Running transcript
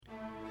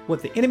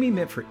What the enemy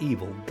meant for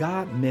evil,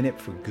 God meant it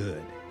for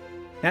good.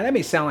 Now that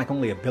may sound like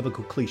only a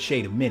biblical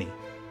cliche to many,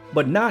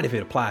 but not if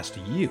it applies to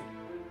you.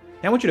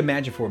 Now I want you to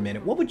imagine for a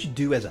minute, what would you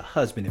do as a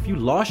husband if you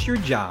lost your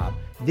job,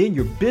 then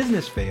your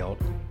business failed,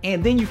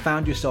 and then you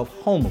found yourself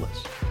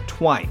homeless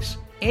twice,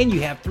 and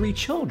you have 3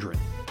 children?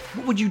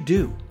 What would you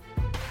do?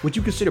 Would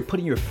you consider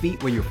putting your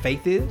feet where your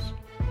faith is?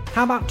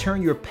 How about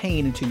turn your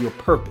pain into your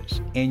purpose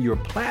and your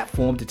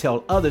platform to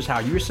tell others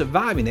how you're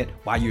surviving it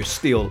while you're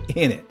still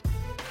in it?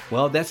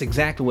 Well, that's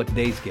exactly what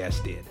today's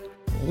guest did.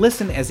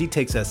 Listen as he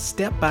takes us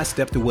step by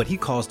step through what he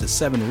calls the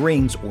 7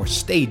 rings or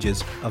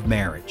stages of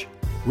marriage.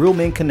 Real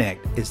Men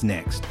Connect is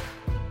next.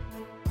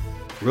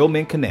 Real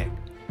Men Connect,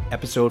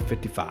 episode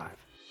 55.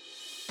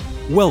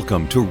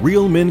 Welcome to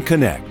Real Men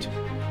Connect.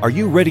 Are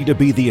you ready to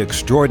be the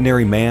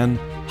extraordinary man,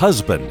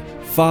 husband,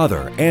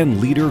 father, and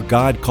leader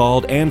God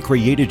called and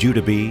created you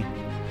to be?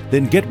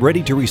 Then get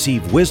ready to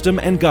receive wisdom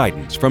and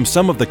guidance from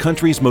some of the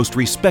country's most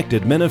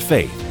respected men of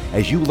faith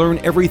as you learn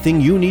everything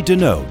you need to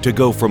know to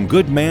go from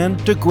good man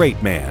to great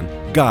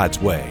man, God's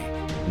way.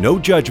 No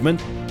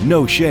judgment,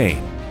 no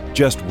shame.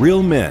 Just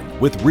real men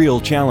with real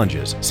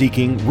challenges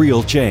seeking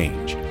real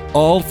change.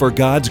 All for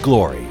God's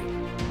glory.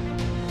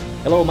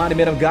 Hello, mighty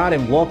men of God,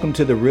 and welcome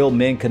to the Real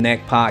Men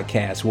Connect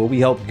podcast, where we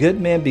help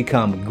good men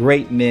become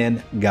great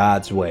men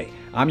God's way.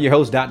 I'm your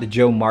host, Dr.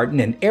 Joe Martin,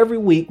 and every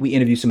week we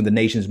interview some of the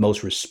nation's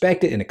most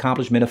respected and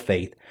accomplished men of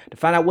faith to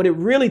find out what it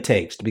really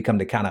takes to become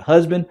the kind of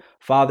husband,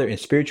 father, and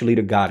spiritual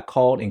leader God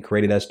called and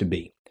created us to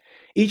be.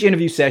 Each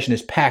interview session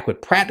is packed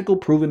with practical,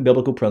 proven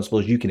biblical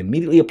principles you can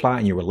immediately apply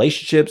in your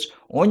relationships,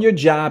 on your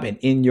job, and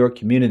in your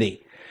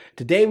community.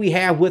 Today we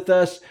have with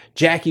us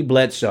Jackie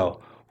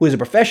Bledsoe, who is a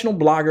professional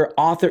blogger,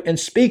 author, and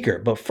speaker,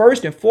 but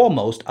first and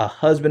foremost, a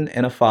husband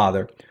and a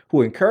father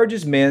who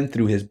encourages men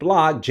through his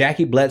blog,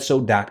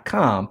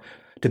 JackieBledsoe.com,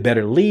 to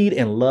better lead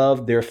and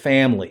love their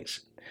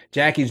families.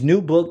 Jackie's new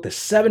book, The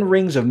 7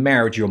 Rings of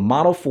Marriage, Your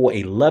Model for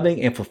a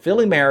Loving and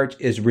Fulfilling Marriage,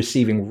 is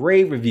receiving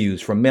rave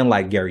reviews from men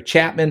like Gary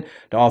Chapman,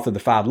 the author of The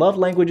 5 Love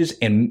Languages,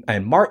 and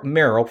Mark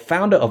Merrill,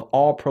 founder of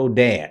All Pro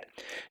Dad.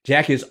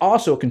 Jackie is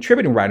also a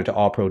contributing writer to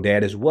All Pro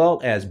Dad, as well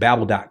as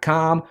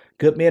Babbel.com,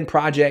 Good Men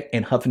Project,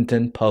 and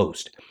Huffington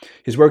Post.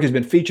 His work has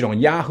been featured on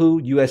Yahoo,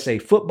 USA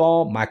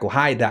Football,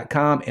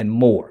 MichaelHyatt.com, and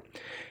more.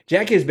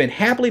 Jackie has been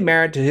happily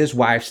married to his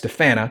wife,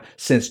 Stefana,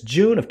 since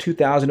June of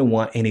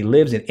 2001, and he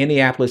lives in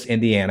Indianapolis,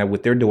 Indiana,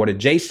 with their daughter,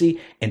 JC,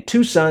 and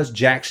 2 sons,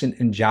 Jackson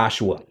and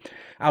Joshua.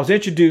 I was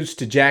introduced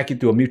to Jackie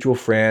through a mutual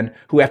friend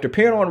who, after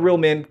appearing on Real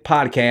Men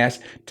podcast,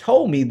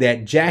 told me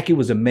that Jackie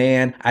was a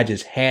man I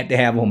just had to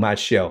have on my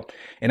show.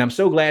 And I'm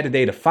so glad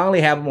today to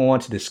finally have him on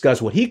to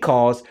discuss what he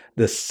calls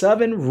the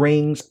 7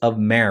 rings of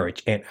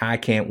marriage, and I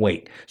can't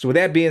wait. So with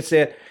that being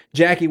said,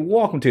 Jackie,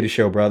 welcome to the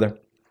show, brother.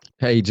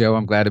 Hey, Joe,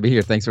 I'm glad to be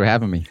here. Thanks for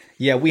having me.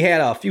 Yeah, we had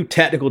a few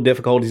technical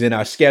difficulties in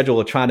our schedule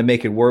of trying to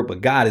make it work,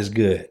 but God is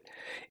good.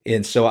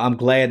 And so I'm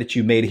glad that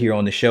you made it here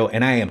on the show,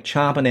 and I am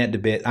chomping at the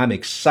bit. I'm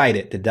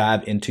excited to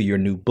dive into your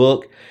new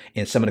book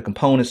and some of the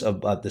components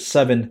of the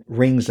 7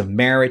 rings of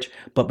marriage.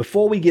 But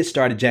before we get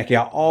started, Jackie,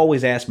 I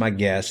always ask my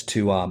guests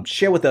to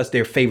share with us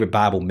their favorite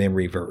Bible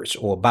memory verse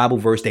or Bible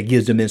verse that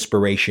gives them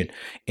inspiration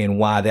and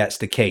why that's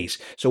the case.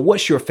 So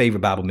what's your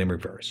favorite Bible memory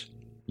verse?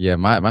 Yeah,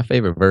 my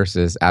favorite verse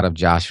is out of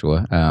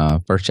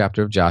Joshua, first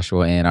chapter of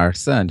Joshua, and our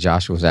son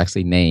Joshua was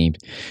actually named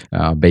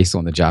based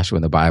on the Joshua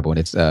in the Bible, and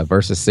it's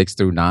verses 6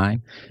 through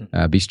 9.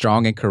 Be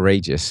strong and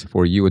courageous,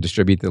 for you will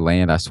distribute the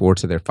land I swore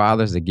to their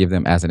fathers to give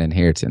them as an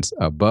inheritance.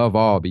 Above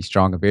all, be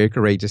strong and very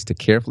courageous to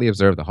carefully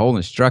observe the whole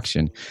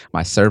instruction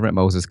my servant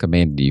Moses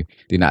commanded you.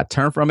 Do not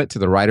turn from it to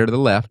the right or to the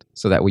left,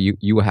 so that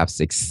you will have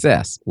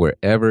success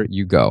wherever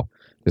you go.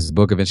 This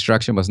book of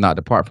instruction must not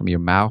depart from your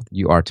mouth.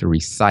 You are to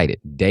recite it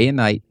day and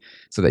night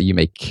so that you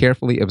may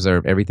carefully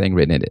observe everything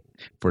written in it.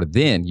 For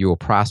then you will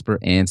prosper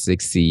and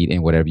succeed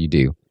in whatever you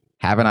do.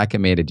 Haven't I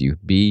commanded you?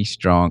 Be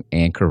strong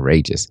and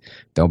courageous.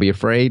 Don't be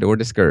afraid or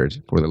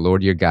discouraged, for the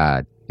Lord your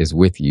God is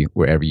with you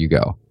wherever you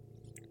go.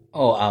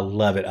 Oh, I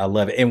love it. I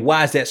love it. And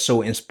why is that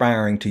so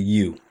inspiring to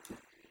you?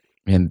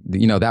 And,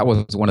 that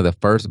was one of the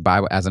first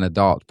Bible, as an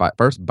adult,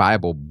 first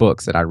Bible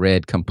books that I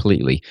read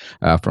completely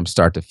from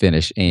start to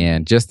finish.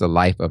 And just the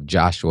life of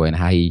Joshua and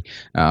how he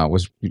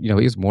was, he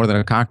was more than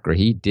a conqueror.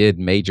 He did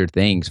major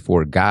things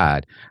for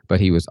God,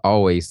 but he was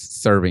always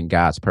serving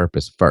God's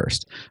purpose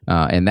first.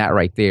 And that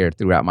right there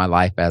throughout my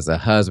life as a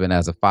husband,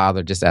 as a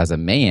father, just as a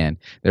man,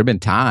 there have been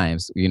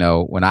times,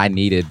 when I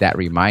needed that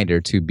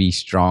reminder to be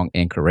strong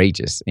and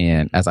courageous.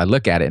 And as I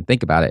look at it and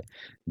think about it,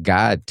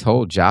 God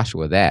told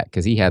Joshua that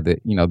because he had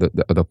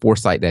the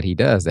foresight that he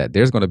does, that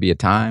there's going to be a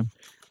time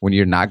when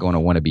you're not going to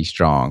want to be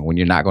strong, when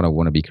you're not going to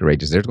want to be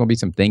courageous. There's going to be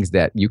some things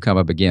that you come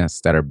up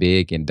against that are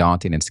big and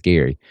daunting and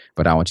scary.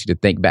 But I want you to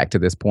think back to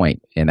this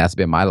point, and that's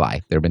been my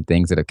life. There have been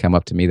things that have come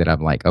up to me that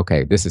I'm like,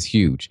 okay, this is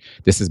huge.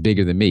 This is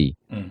bigger than me.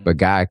 Mm-hmm. But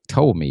God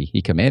told me,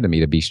 he commanded me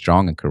to be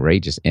strong and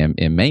courageous. And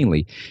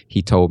mainly,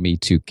 he told me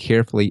to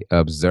carefully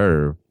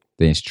observe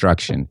the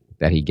instruction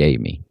that he gave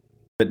me.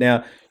 But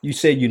now you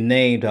said you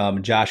named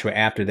Joshua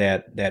after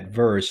that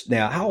verse.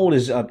 Now, how old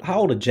is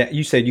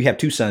you said you have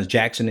two sons,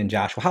 Jackson and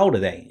Joshua. How old are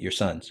they? Your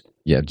sons?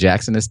 Yeah,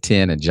 Jackson is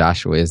 10 and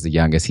Joshua is the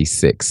youngest. He's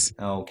 6.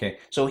 Okay,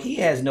 so he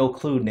has no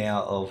clue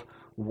now of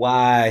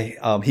why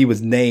he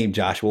was named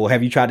Joshua. Well,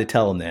 have you tried to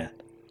tell him that?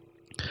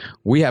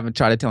 We haven't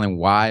tried to tell him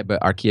why, but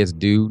our kids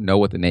do know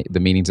what the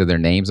meanings of their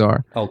names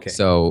are. Okay.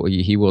 So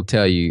he will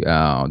tell you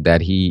that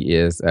he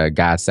is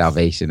God's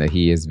salvation, that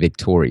he is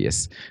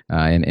victorious,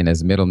 and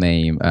his middle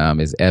name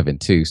is Evan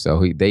too.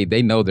 So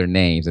they know their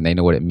names and they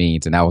know what it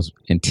means, and that was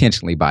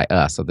intentionally by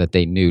us so that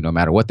they knew no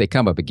matter what they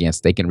come up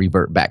against, they can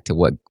revert back to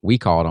what we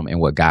called them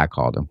and what God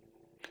called them.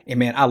 And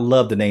man, I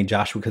love the name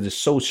Joshua because it's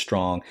so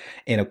strong.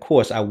 And of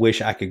course, I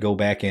wish I could go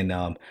back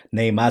and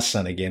name my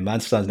son again. My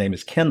son's name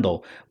is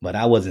Kendall, but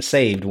I wasn't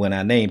saved when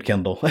I named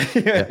Kendall.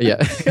 Yeah.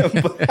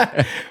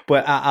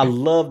 but I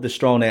love the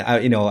strong name. I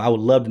would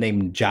love to name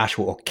him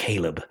Joshua or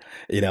Caleb.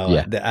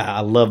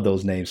 I love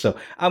those names. So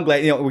I'm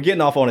glad. We're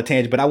getting off on a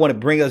tangent, but I want to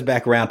bring us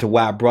back around to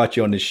why I brought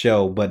you on this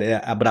show. But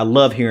I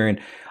love hearing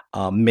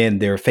men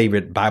their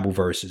favorite Bible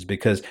verses,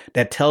 because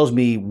that tells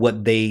me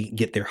what they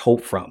get their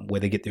hope from,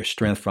 where they get their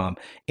strength from.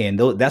 And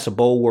that's a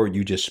bold word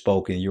you just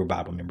spoke in your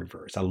Bible memory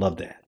verse. I love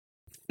that.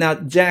 Now,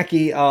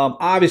 Jackie,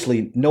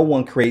 obviously no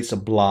one creates a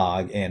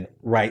blog and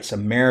writes a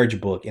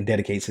marriage book and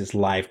dedicates his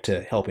life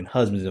to helping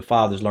husbands and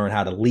fathers learn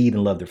how to lead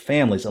and love their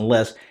families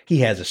unless he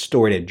has a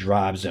story that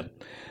drives him.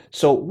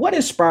 So what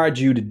inspired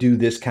you to do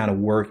this kind of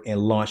work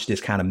and launch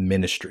this kind of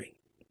ministry?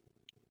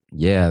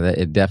 Yeah,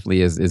 it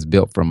definitely is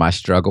built from my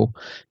struggle.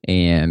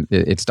 And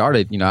it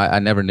started, I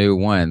never knew,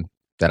 one,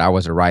 that I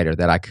was a writer,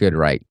 that I could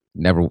write,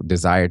 never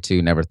desired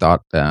to, never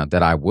thought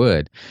that I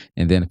would.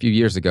 And then a few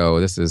years ago,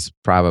 this is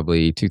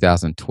probably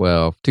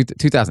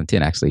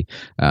 2010 actually,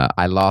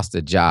 I lost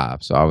a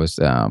job. So I was,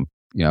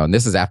 and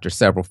this is after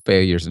several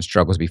failures and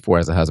struggles before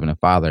as a husband and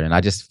father. And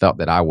I just felt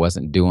that I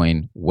wasn't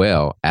doing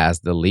well as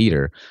the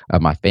leader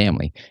of my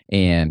family.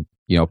 And,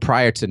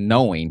 prior to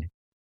knowing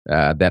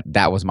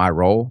that was my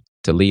role,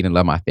 to lead and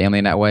love my family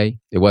in that way,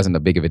 it wasn't a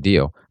big of a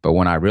deal. But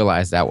when I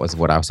realized that was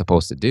what I was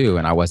supposed to do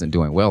and I wasn't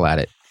doing well at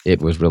it,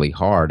 it was really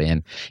hard.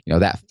 And,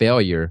 that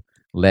failure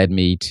led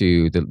me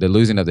to the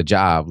losing of the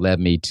job,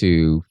 led me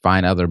to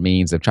find other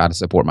means of trying to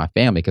support my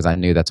family, because I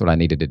knew that's what I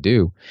needed to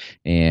do.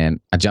 And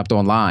I jumped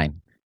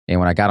online. And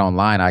when I got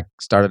online, I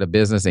started a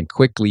business and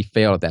quickly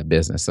failed at that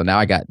business. So now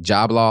I got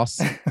job loss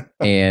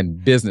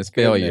and business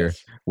failure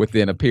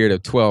within a period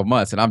of 12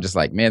 months. And I'm just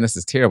like, man, this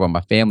is terrible.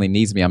 My family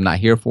needs me. I'm not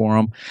here for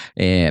them,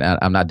 and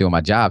I'm not doing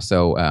my job.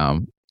 So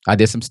I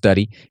did some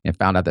study and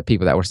found out that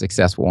people that were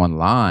successful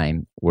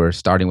online were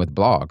starting with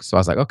blogs. So I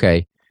was like,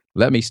 okay,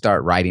 let me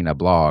start writing a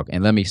blog,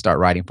 and let me start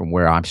writing from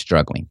where I'm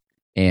struggling.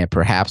 And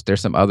perhaps there's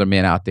some other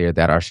men out there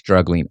that are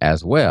struggling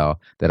as well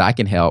that I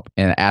can help.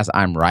 And as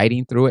I'm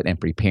writing through it and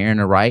preparing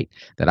to write,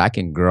 that I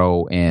can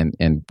grow and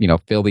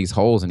fill these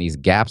holes and these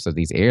gaps of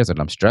these areas that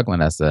I'm struggling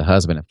as a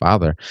husband and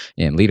father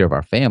and leader of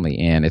our family.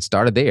 And it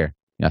started there.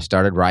 I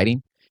started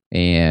writing,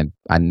 and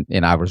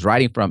I was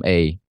writing from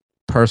a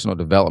personal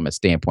development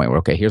standpoint where,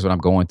 okay, here's what I'm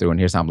going through and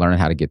here's how I'm learning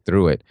how to get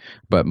through it.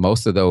 But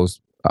most of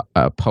those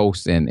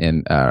posts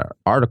and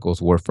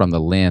articles were from the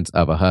lens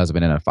of a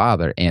husband and a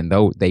father, and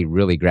though people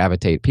really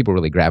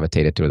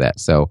gravitated to that.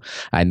 So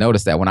I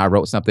noticed that when I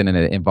wrote something and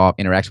it involved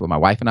interaction with my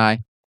wife and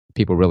I,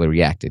 people really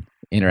reacted.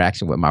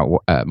 Interaction with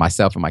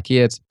myself and my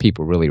kids,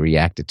 people really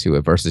reacted to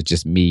it versus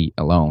just me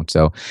alone.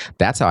 So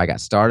that's how I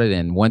got started.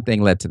 And one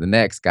thing led to the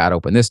next. God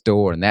opened this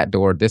door and that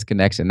door, this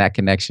connection, that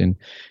connection.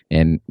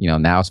 And,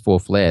 now it's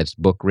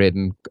full-fledged, book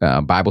written,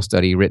 Bible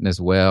study written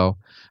as well,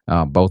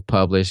 both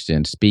published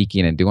and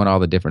speaking and doing all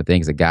the different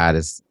things that God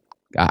has,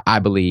 I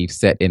believe,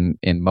 set in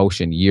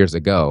motion years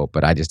ago,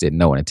 but I just didn't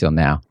know it until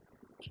now.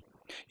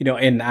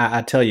 And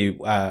I tell you,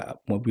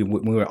 when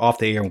we were off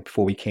the air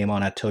before we came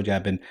on, I told you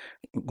I've been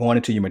going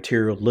into your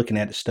material, looking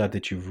at the stuff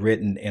that you've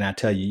written, and I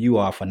tell you, you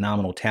are a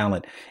phenomenal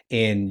talent,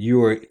 and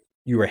you're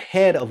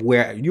ahead of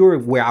where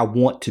I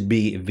want to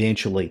be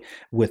eventually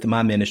with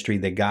my ministry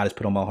that God has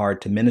put on my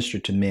heart to minister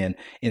to men.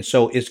 And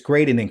so it's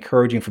great and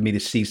encouraging for me to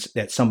see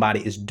that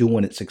somebody is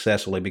doing it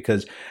successfully,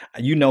 because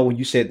when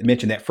you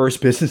mentioned that first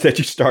business that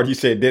you started, you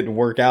said it didn't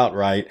work out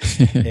right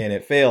and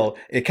it failed.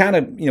 It kind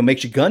of,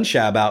 makes you gun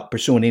shy about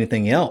pursuing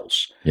anything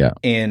else. Yeah.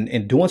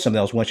 And doing something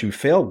else once you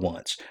failed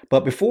once.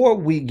 But before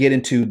we get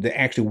into the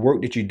actual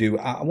work that you do,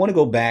 I want to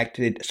go back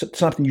to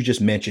something you just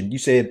mentioned. You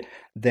said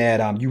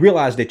that you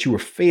realized that you were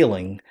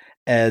failing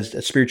as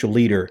a spiritual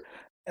leader,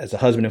 as a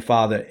husband and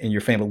father in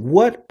your family.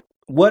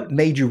 What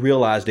made you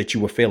realize that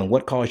you were failing?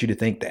 What caused you to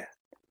think that?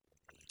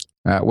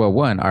 Well,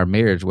 one, our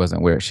marriage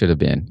wasn't where it should have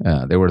been.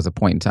 There was a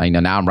point in time,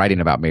 now I'm writing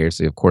about marriage,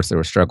 so of course there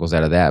were struggles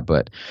out of that,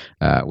 but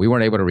we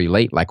weren't able to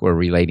relate like we're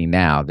relating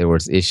now. There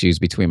was issues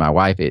between my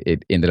wife.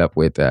 It ended up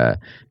with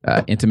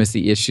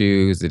intimacy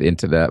issues. It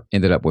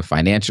ended up with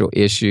financial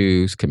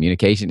issues,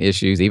 communication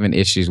issues, even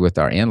issues with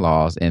our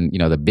in-laws. And,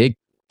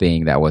 the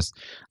thing that was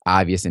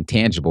obvious and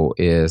tangible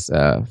is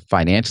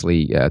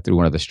financially, through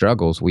one of the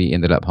struggles, we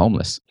ended up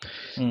homeless.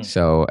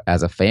 So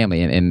as a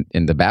family, and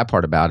the bad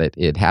part about it,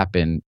 it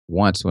happened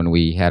once when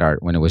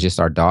when it was just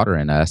our daughter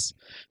and us.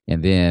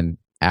 And then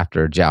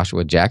after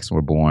Joshua and Jackson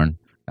were born,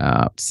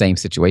 same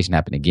situation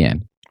happened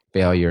again.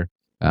 Failure,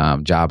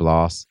 job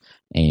loss,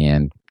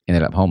 and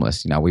ended up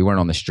homeless. We weren't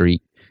on the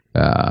street.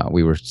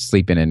 We were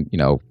sleeping in,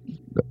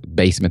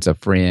 basements of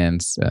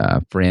friends.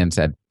 Friends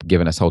had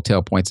given us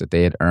hotel points that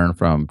they had earned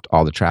from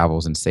all the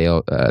travels and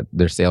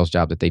their sales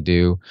job that they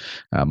do.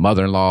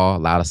 Mother-in-law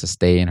allowed us to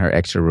stay in her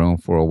extra room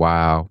for a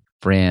while.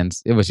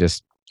 Friends, it was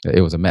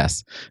a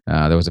mess.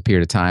 There was a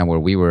period of time where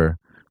we were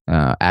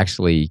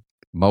actually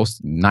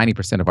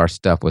 90% of our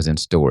stuff was in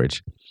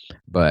storage,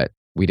 but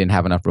we didn't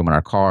have enough room in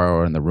our car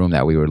or in the room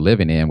that we were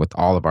living in with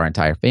all of our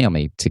entire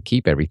family to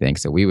keep everything.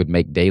 So we would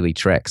make daily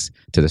treks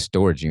to the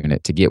storage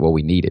unit to get what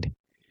we needed,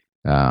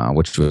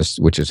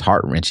 which is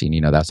heart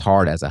wrenching. That's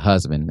hard as a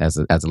husband, as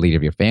a leader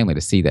of your family,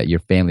 to see that your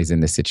family's in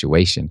this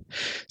situation.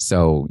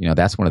 So,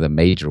 that's one of the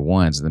major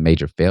ones, the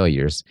major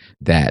failures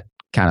that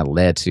kind of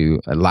led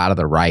to a lot of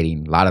the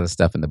writing, a lot of the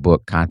stuff in the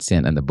book.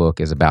 Content in the book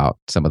is about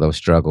some of those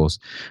struggles.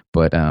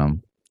 But,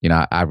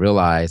 I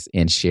realized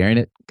in sharing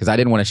it, because I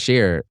didn't want to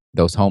share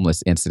those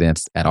homeless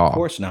incidents at all. Of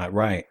course not.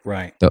 Right.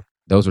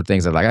 Those were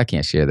things that I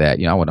can't share that.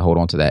 I want to hold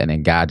on to that. And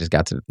then God just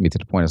got to me to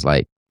the point. It's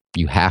like,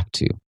 you have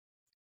to.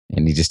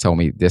 And he just told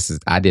me,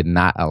 I did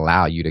not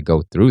allow you to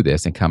go through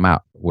this and come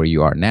out where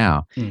you are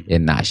now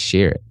and not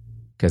share it,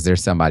 because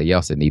there's somebody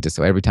else that needs it.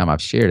 So every time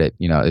I've shared it,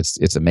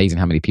 it's amazing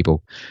how many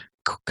people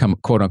come,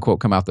 quote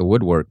unquote, come out the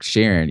woodwork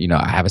sharing,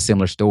 I have a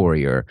similar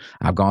story, or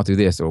I've gone through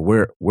this, or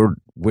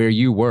where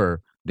you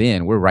were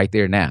then, we're right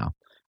there now.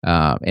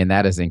 And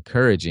that is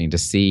encouraging to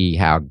see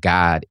how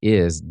God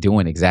is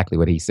doing exactly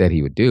what he said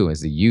he would do,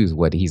 is to use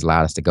what he's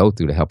allowed us to go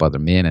through to help other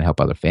men and help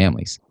other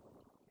families.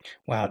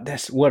 Wow,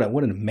 that's what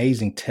an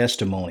amazing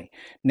testimony.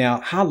 Now,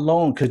 how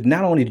long, because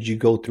not only did you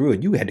go through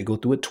it, you had to go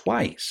through it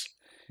twice.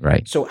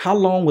 Right. So how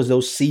long was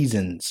those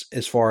seasons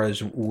as far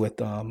as with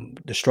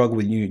the struggle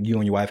with you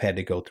and your wife had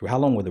to go through? How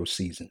long were those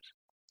seasons?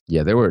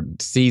 Yeah, there were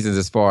seasons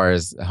as far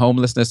as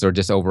homelessness or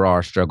just overall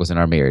our struggles in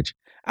our marriage.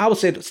 I would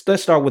say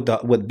let's start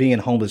with being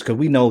homeless, because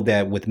we know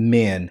that with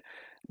men,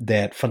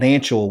 that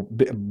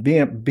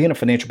being a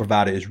financial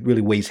provider is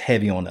really weighs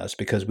heavy on us,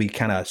 because we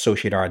kind of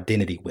associate our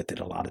identity with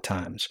it a lot of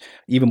times,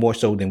 even more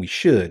so than we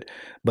should.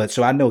 But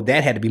so I know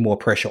that had to be more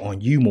pressure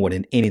on you more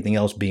than anything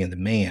else, being the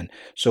man.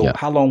 So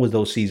How long was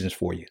those seasons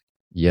for you?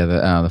 Yeah,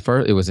 the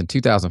first, it was in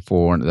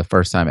 2004, the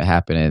first time it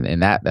happened,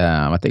 and that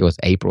I think it was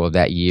April of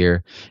that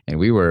year, and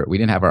we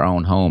didn't have our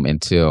own home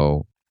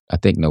until I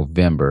think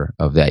November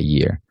of that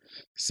year.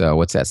 So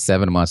what's that?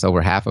 7 months,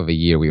 over half of a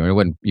year. You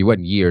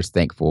wasn't years,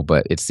 thankful,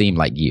 but it seemed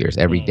like years.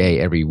 Every day,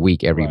 every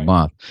week, every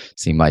month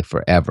seemed like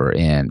forever.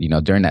 And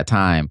during that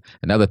time,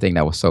 another thing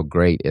that was so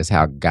great is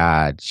how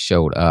God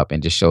showed up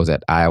and just shows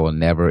that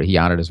He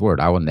honored His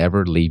word. I will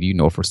never leave you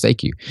nor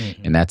forsake you.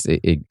 And that's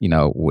it.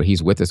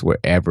 He's with us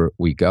wherever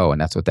we go, and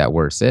that's what that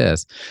word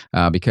says.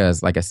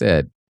 Because, like I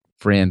said,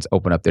 friends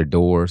open up their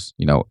doors.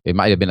 It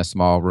might have been a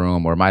small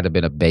room, or it might have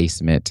been a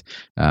basement,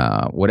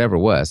 whatever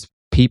it was.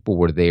 People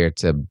were there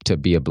to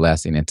be a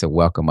blessing and to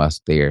welcome us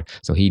there.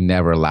 So he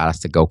never allowed us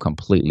to go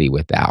completely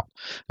without.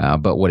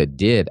 But what it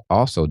did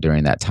also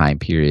during that time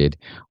period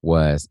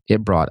was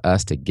it brought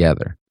us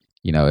together.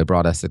 It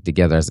brought us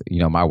together as,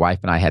 my wife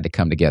and I had to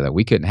come together.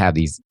 We couldn't have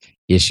these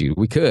issues.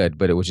 We could,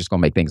 but it was just going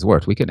to make things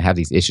worse. We couldn't have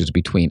these issues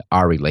between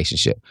our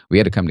relationship. We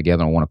had to come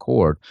together on one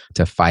accord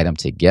to fight them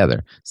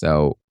together.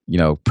 So,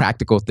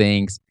 practical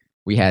things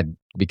we had.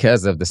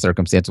 Because of the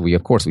circumstance, we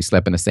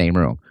slept in the same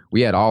room. We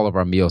had all of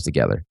our meals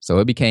together. So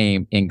it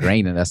became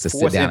ingrained in us to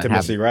sit down and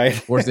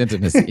have forced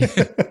intimacy.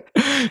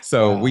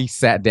 So we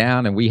sat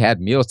down and we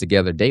had meals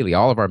together daily,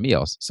 all of our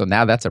meals. So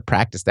now that's a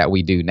practice that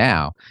we do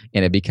now.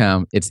 And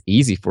it's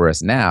easy for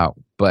us now.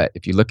 But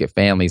if you look at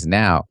families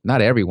now,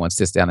 not everyone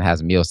sits down and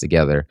has meals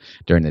together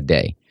during the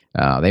day.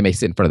 They may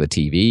sit in front of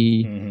the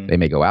TV. They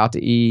may go out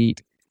to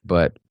eat.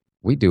 But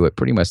we do it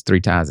pretty much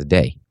 3 times a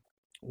day.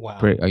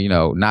 Wow.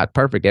 Not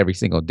perfect every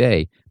single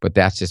day, but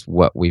that's just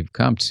what we've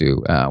come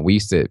to.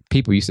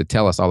 People used to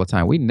tell us all the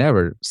time, we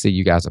never see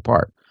you guys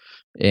apart.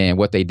 And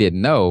what they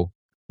didn't know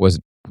was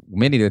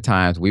many of the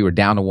times we were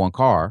down to one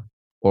car,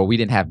 or we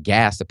didn't have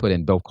gas to put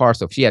in both cars.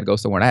 So if she had to go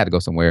somewhere and I had to go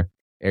somewhere,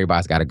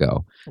 everybody's got to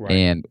go. Right.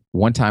 And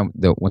one time,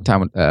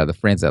 the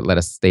friends that let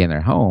us stay in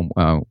their home,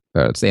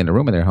 stay in the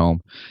room in their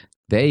home,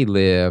 they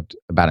lived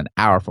about an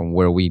hour from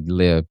where we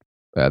lived,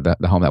 the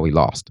home that we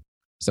lost.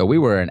 So we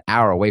were an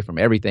hour away from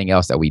everything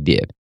else that we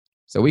did.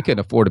 So we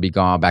couldn't afford to be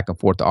gone back and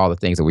forth to all the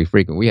things that we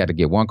frequent. We had to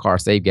get one car,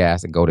 save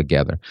gas, and go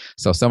together.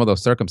 So some of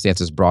those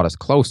circumstances brought us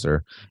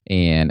closer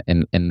and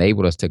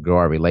enabled us to grow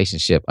our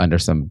relationship under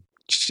some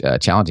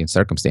challenging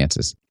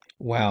circumstances.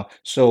 Wow.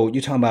 So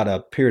you're talking about a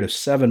period of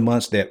 7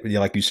 months that,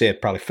 like you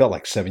said, probably felt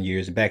like 7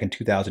 years back in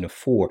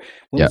 2004.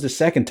 When was the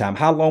second time?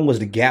 How long was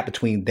the gap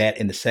between that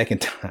and the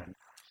second time?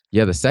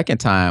 Yeah, the second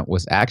time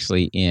was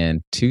actually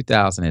in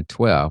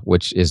 2012,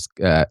 which is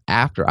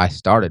after I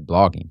started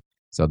blogging.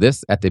 So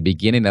this, at the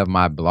beginning of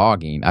my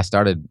blogging, I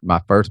started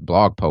my first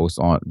blog post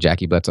on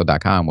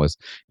JackieBledsoe.com was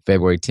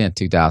February 10th,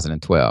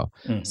 2012.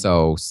 Mm-hmm.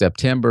 So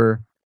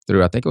September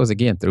through, I think it was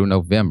again through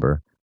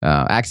November.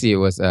 Actually, it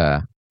was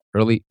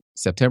early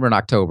September and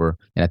October.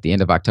 And at the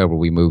end of October,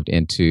 we moved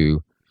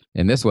into,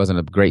 and this wasn't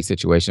a great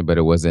situation, but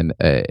it was in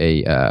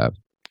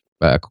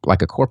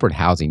like a corporate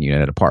housing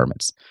unit at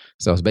apartments.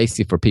 So it's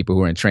basically for people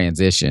who are in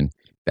transition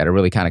that are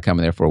really kind of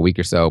coming there for a week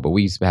or so, but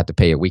we used to have to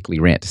pay a weekly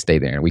rent to stay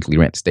there and a weekly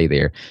rent to stay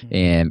there. Mm-hmm.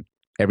 And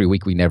every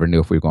week we never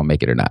knew if we were going to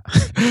make it or not.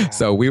 Wow.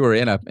 So we were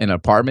in an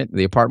apartment.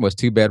 The apartment was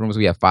 2 bedrooms.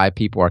 We had 5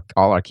 people.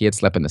 All our kids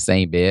slept in the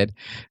same bed.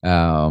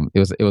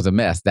 It was a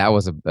mess. That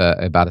was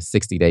about a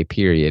 60-day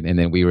period. And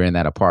then we were in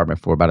that apartment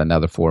for about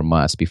another 4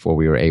 months before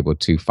we were able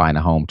to find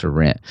a home to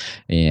rent.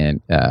 And,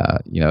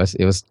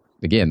 it was,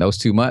 again, those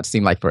 2 months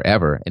seemed like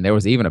forever. And there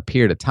was even a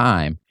period of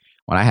time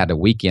when I had a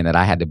weekend that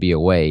I had to be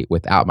away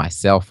without my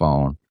cell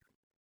phone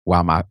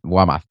while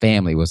my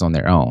family was on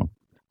their own.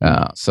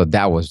 So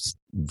that was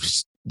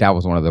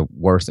one of the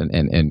worst,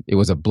 and it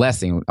was a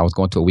blessing. I was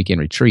going to a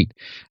weekend retreat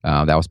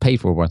that was paid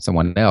for by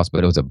someone else,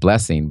 but it was a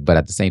blessing. But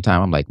at the same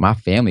time, I'm like, my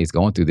family is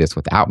going through this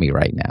without me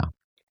right now.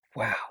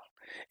 Wow.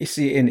 You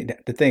see, and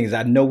the thing is,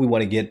 I know we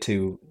want to get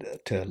to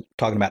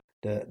talking about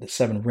the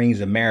 7 rings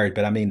of marriage,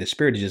 but I mean, the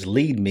Spirit just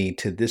lead me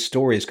to this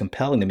story is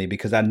compelling to me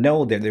because I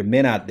know that there are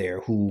men out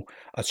there who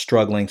are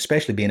struggling,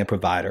 especially being a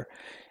provider.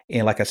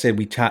 And like I said,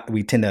 we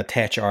tend to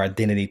attach our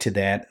identity to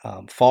that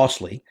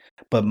falsely.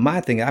 But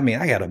my thing, I mean,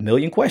 I got a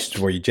million questions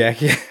for you,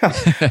 Jackie,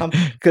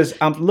 because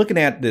I'm looking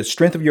at the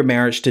strength of your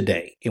marriage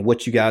today and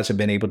what you guys have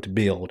been able to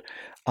build.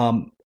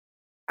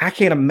 I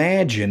can't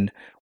imagine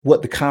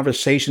what the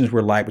conversations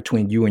were like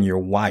between you and your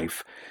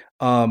wife.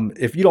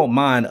 If you don't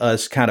mind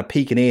us kind of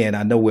peeking in,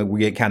 I know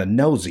we get kind of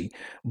nosy,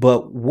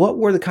 but what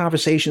were the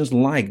conversations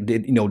like?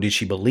 Did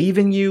she believe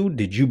in you?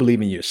 Did you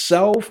believe in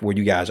yourself? Were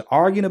you guys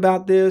arguing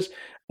about this?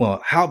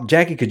 Well,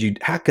 Jackie,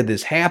 how could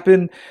this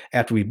happen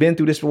after we've been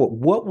through this?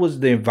 What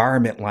was the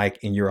environment like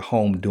in your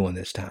home during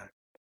this time?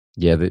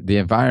 Yeah, the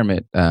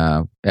environment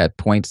at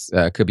points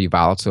could be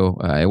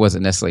volatile. It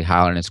wasn't necessarily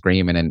hollering and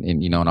screaming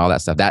and all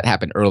that stuff. That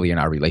happened early in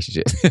our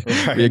relationship.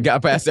 Right. We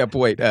got past that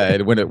point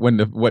when it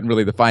wasn't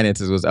really the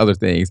finances, it was other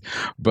things.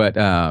 But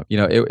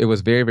it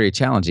was very, very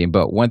challenging.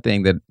 But one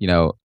thing that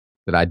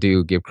that I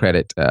do give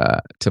credit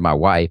to my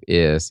wife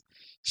is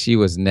she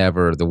was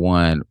never the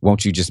one,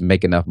 won't you just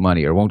make enough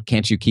money or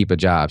can't you keep a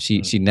job?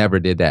 She never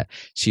did that.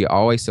 She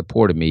always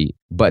supported me,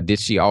 but did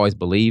she always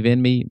believe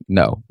in me?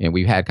 No. And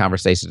we've had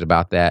conversations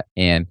about that,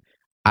 and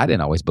I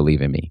didn't always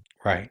believe in me.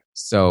 Right.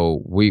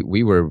 So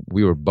we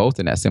were both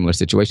in that similar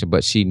situation,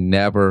 but she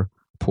never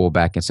pulled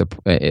back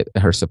and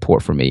her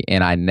support for me.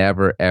 And I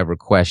never, ever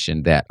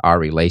questioned that our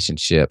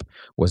relationship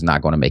was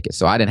not going to make it.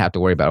 So I didn't have to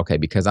worry about, okay,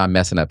 because I'm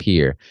messing up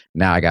here,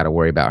 now I got to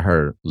worry about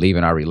her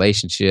leaving our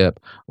relationship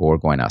or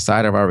going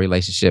outside of our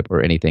relationship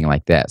or anything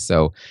like that.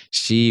 So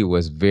she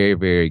was very,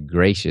 very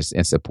gracious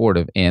and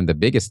supportive. And the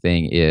biggest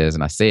thing is,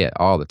 and I say it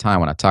all the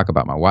time when I talk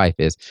about my wife,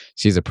 is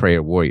she's a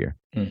prayer warrior.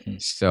 Mm-hmm.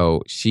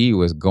 So she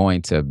was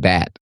going to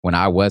bat when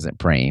I wasn't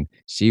praying.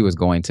 She was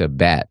going to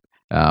bat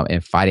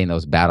and fighting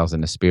those battles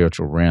in the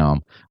spiritual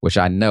realm, which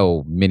I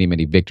know many,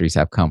 many victories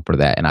have come for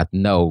that. And I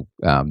know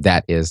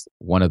that is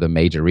one of the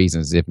major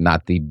reasons, if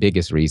not the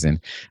biggest reason,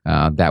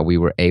 that we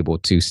were able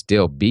to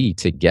still be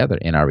together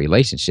in our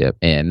relationship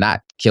and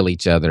not kill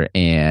each other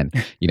and,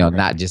 right.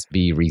 Not just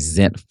be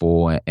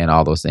resentful and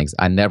all those things.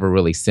 I never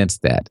really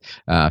sensed that.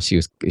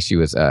 She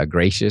was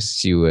gracious.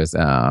 She was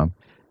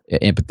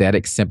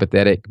empathetic,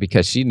 sympathetic,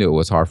 because she knew it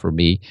was hard for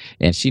me,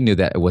 and she knew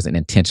that it wasn't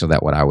intentional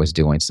that what I was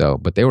doing. So,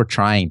 but there were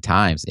trying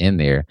times in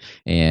there,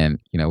 and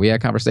we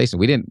had conversations.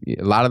 We didn't.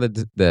 A lot of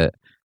the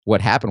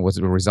what happened was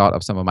the result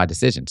of some of my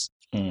decisions,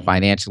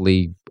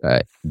 financially,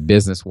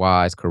 business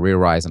wise, career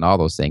wise, and all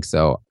those things.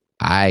 So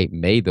I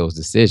made those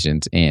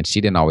decisions, and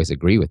she didn't always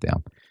agree with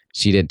them.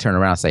 She didn't turn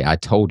around and say, "I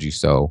told you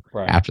so,"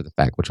 right. after the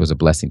fact, which was a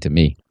blessing to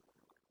me.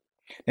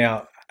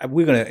 Now I'm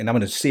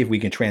gonna see if we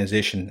can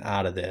transition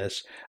out of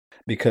this,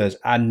 because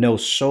I know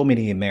so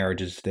many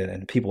marriages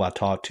and people I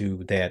talk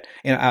to that,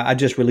 and I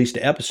just released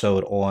an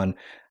episode on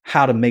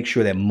how to make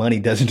sure that money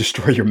doesn't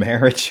destroy your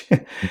marriage.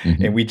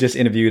 Mm-hmm. And we just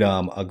interviewed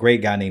a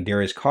great guy named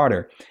Darius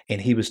Carter, and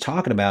he was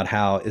talking about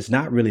how it's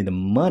not really the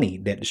money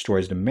that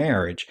destroys the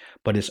marriage,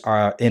 but it's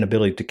our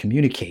inability to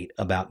communicate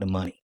about the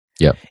money.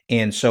 Yep.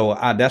 And so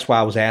that's why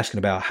I was asking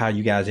about how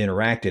you guys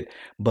interacted.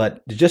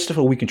 But just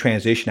so we can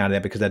transition out of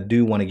that, because I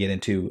do want to get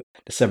into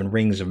the 7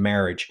 rings of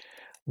marriage.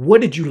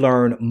 What did you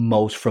learn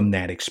most from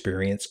that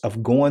experience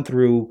of going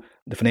through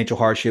the financial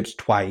hardships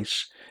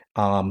twice,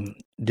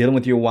 dealing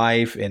with your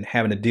wife and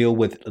having to deal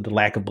with the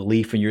lack of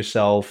belief in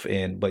yourself,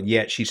 but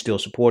yet she's still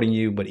supporting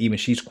you, but even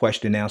she's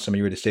questioning now some of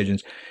your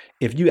decisions?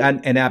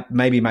 And that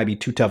maybe might be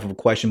too tough of a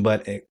question,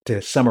 but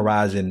to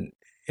summarize in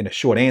a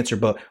short answer,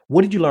 but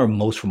what did you learn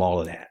most from all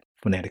of that,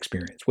 from that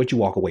experience? What did you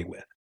walk away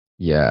with?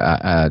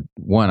 Yeah.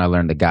 One, I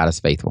learned that God is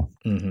faithful,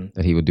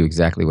 that he will do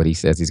exactly what he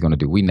says he's going to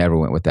do. We never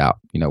went without.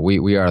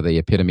 We are the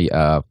epitome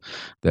of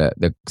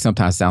the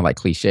sometimes sound like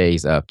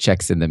cliches of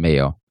checks in the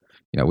mail.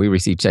 We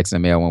received checks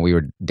in the mail when we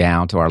were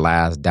down to our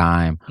last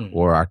dime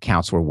or our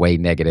accounts were way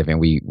negative and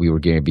we were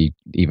going to be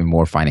even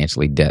more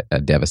financially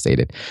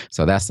devastated.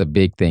 So that's the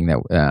big thing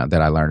that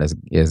I learned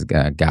is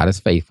God is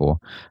faithful.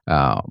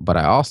 But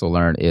I also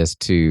learned is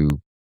to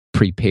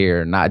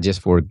prepare, not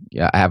just for,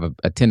 I have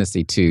a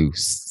tendency to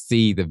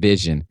see the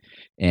vision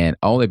and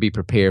only be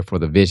prepared for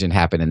the vision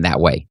happen in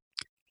that way,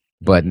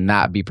 but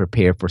not be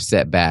prepared for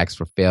setbacks,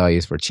 for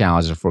failures, for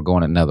challenges, for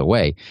going another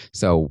way.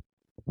 So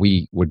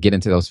we would get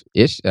into those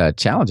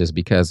challenges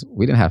because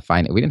we didn't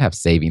have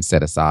savings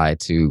set aside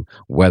to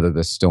weather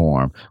the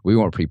storm. We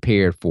weren't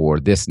prepared for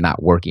this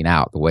not working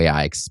out the way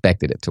I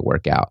expected it to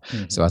work out.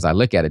 So as I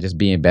look at it, just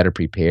being better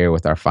prepared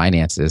with our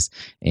finances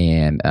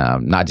and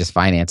not just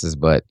finances,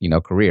 but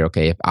career.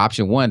 Okay, if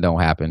option one don't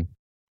happen,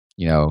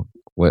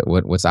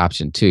 what's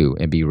option two,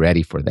 and be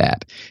ready for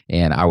that.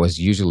 And I was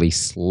usually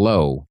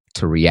slow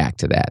to react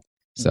to that.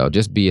 So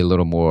just be a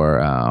little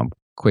more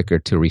quicker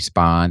to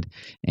respond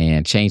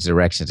and change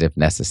directions if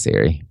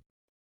necessary.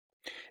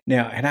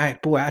 Now, and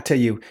I tell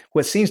you,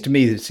 what seems to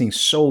me that seems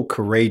so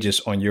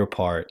courageous on your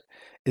part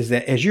is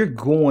that as you're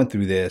going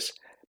through this,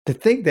 to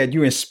think that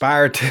you're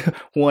inspired to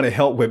want to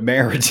help with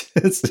marriage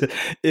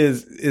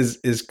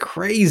is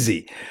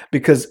crazy,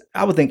 because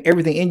I would think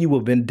everything in you would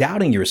have been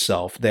doubting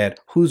yourself, that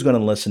who's going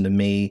to listen to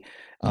me?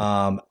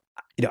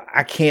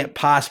 I can't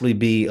possibly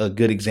be a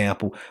good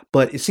example,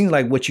 but it seems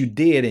like what you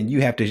did, and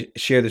you have to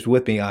share this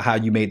with me, how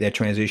you made that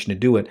transition to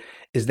do it,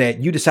 is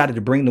that you decided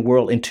to bring the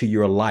world into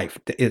your life.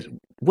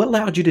 What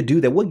allowed you to do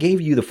that? What gave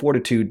you the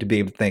fortitude to be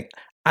able to think,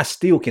 I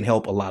still can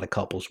help a lot of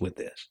couples with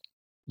this?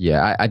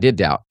 Yeah, I did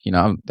doubt.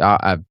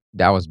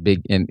 That was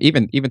big, and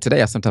even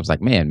today, I sometimes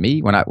like, man,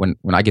 me when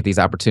I get these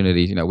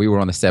opportunities. We were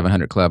on the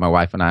 700 Club, my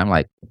wife and I. I'm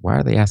like, why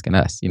are they asking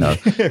us?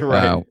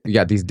 Right. We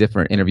got these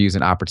different interviews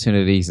and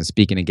opportunities and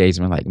speaking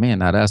engagement. Like, man,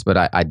 not us.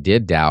 But I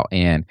did doubt,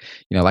 and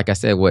like I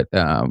said, what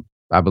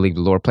I believe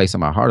the Lord placed on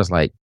my heart is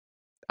like,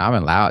 I'm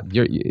allowed.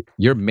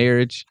 Your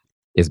marriage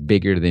is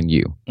bigger than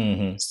you.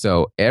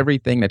 So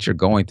everything that you're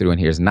going through in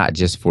here is not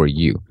just for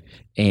you,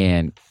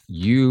 and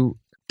you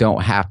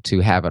don't have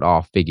to have it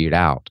all figured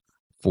out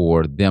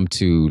for them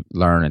to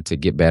learn and to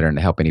get better and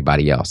to help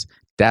anybody else.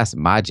 That's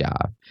my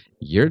job.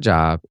 Your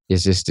job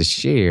is just to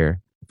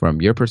share from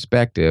your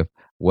perspective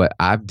what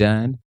I've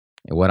done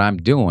and what I'm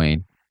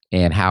doing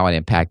and how it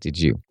impacted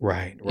you.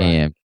 Right.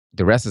 And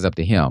the rest is up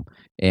to him.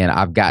 And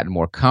I've gotten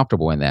more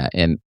comfortable in that.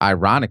 And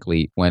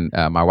ironically, when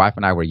my wife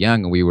and I were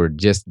young and we were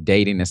just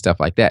dating and stuff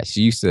like that,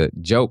 she used to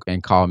joke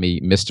and call me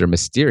Mr.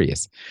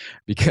 Mysterious,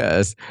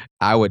 because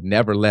I would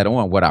never let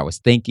on what I was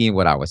thinking,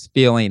 what I was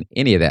feeling,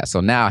 any of that. So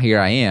now here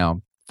I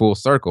am, full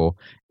circle,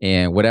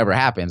 and whatever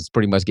happens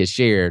pretty much gets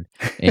shared.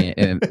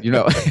 And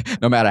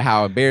no matter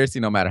how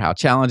embarrassing, no matter how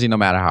challenging, no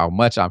matter how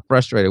much I'm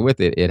frustrated with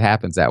it, it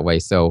happens that way.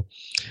 So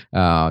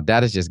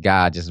that is just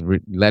God just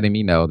letting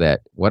me know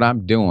that what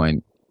I'm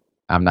doing,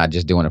 I'm not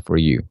just doing it for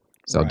you.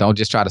 So Don't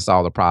just try to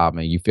solve the problem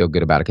and you feel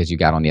good about it because you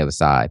got on the other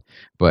side.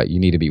 But you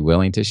need to be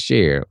willing to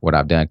share what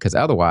I've done, because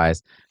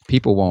otherwise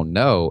people won't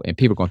know, and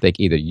people are going to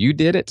think either you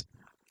did it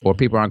or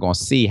people aren't going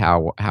to see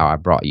how I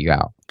brought you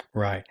out.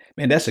 Right.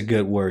 Man, that's a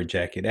good word,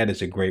 Jackie. That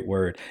is a great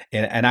word.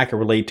 And I can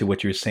relate to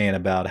what you're saying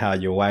about how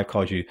your wife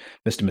called you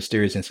Mr.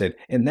 Mysterious and said,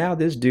 and now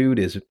this dude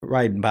is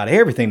writing about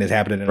everything that's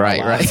happening in our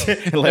lives.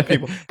 And let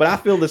people. But I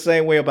feel the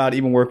same way about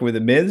even working with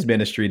the men's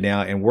ministry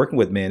now and working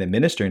with men and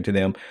ministering to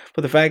them.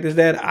 But the fact is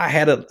that I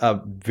had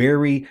a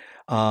very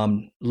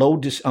low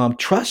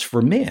trust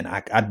for men.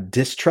 I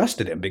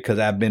distrusted him because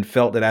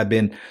felt that I've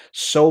been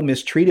so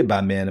mistreated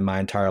by men in my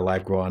entire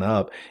life growing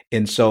up.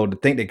 And so to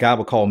think that God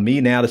would call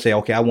me now to say,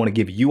 okay, I want to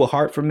give you a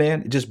heart for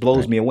men, it just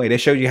blows me away. That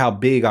shows you how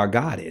big our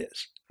God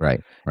is.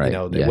 Right.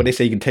 What they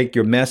say, you can take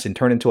your mess and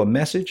turn it into a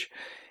message.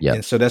 Yep.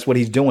 And so that's what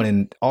he's doing.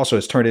 And also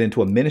it's turned it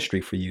into a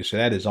ministry for you. So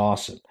that is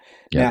awesome.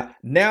 Yep.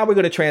 Now we're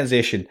going to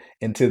transition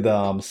into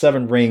the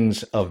 7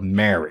 rings of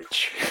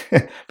marriage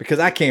because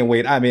I can't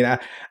wait. I mean,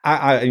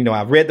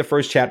 I've read the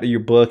first chapter of your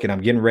book and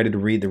I'm getting ready to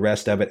read the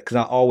rest of it because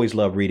I always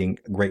love reading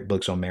great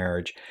books on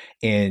marriage.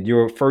 And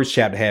your first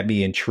chapter had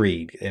me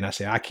intrigued. And I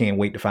said, I can't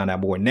wait to find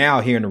out more. Now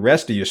hearing the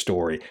rest of your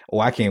story,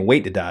 I can't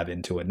wait to dive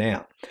into it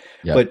now.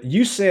 Yep. But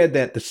you said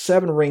that the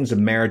 7 rings of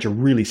marriage are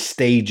really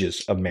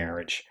stages of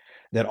marriage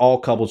that all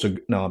couples are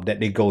that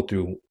they go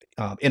through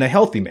in a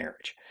healthy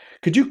marriage.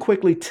 Could you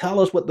quickly tell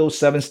us what those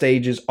 7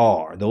 stages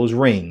are, those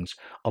rings,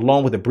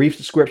 along with a brief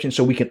description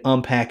so we can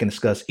unpack and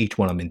discuss each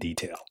one of them in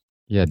detail?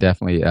 Yeah,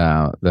 definitely.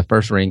 The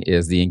first ring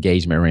is the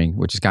engagement ring,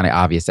 which is kind of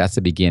obvious. That's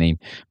the beginning.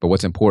 But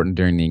what's important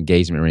during the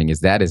engagement ring is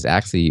that is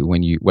actually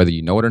when you, whether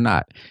you know it or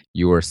not,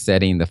 you are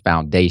setting the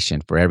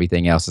foundation for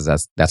everything else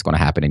that's going to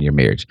happen in your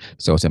marriage.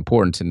 So it's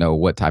important to know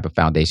what type of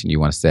foundation you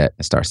want to set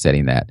and start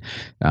setting that.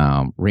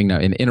 Ring,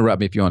 and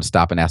interrupt me if you want to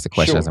stop and ask the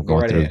question as I'm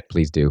going through.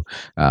 Please do.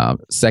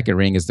 Second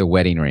ring is the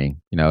wedding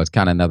ring. It's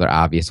kind of another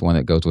obvious one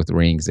that goes with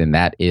rings, and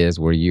that is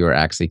where you are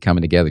actually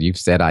coming together. You've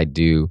said I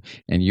do,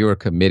 and you are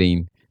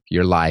committing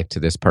your life to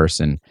this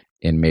person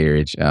in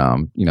marriage,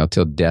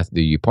 till death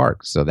do you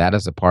part. So that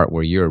is the part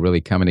where you're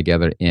really coming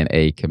together in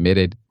a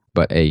committed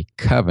but a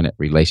covenant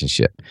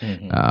relationship,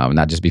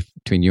 not just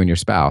between you and your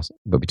spouse,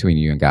 but between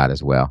you and God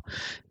as well.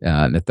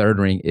 And the third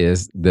ring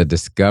is the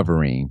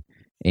discovering.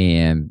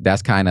 And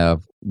that's kind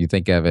of, you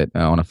think of it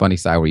on a funny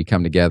side where you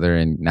come together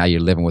and now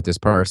you're living with this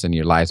person,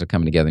 your lives are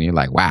coming together and you're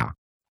like, wow,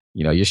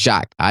 you're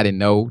shocked. I didn't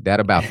know that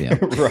about them.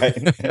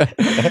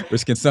 Right.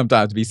 Which can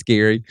sometimes be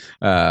scary.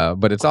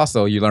 But it's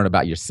also, you learn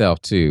about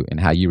yourself too and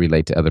how you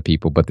relate to other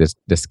people. But this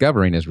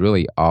discovering is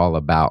really all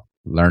about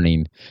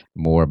learning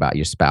more about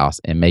your spouse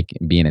and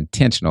being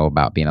intentional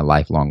about being a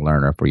lifelong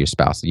learner for your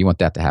spouse. So you want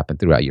that to happen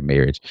throughout your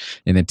marriage.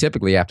 And then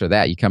typically after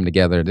that, you come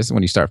together. This is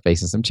when you start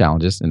facing some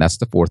challenges. And that's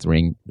the fourth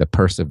ring, the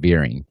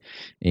persevering.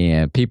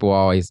 And people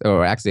always,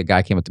 or actually a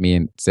guy came up to me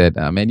and said,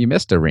 man, you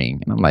missed a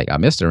ring. And I'm like, I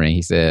missed a ring.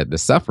 He said, the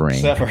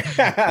suffering.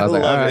 I was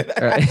like,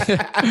 all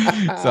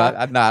right. So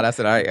I nodded. I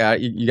said, all right,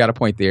 you got a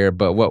point there.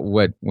 But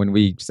when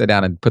we sat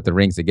down and put the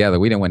rings together,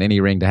 we didn't want any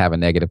ring to have a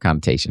negative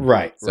connotation.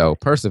 Right. So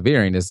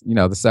persevering is,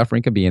 the suffering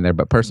can be in there,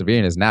 but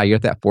persevering is now you're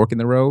at that fork in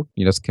the road.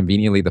 It's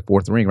conveniently the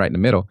fourth ring right in the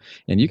middle,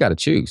 and you got to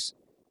choose.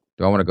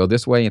 Do I want to go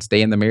this way and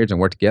stay in the marriage and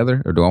work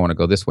together, or do I want to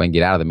go this way and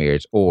get out of the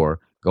marriage, or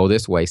go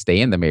this way,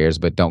 stay in the marriage,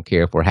 but don't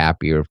care if we're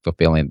happy or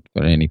fulfilling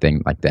or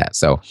anything like that?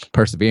 So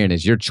persevering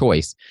is your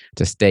choice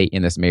to stay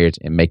in this marriage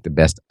and make the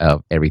best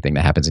of everything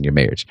that happens in your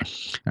marriage.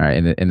 All right,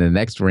 and the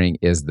next ring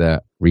is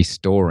the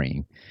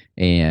restoring,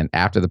 and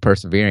after the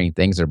persevering,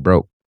 things are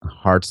broke.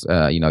 Hearts,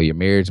 your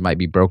marriage might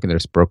be broken.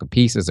 There's broken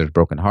pieces, there's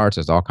broken hearts,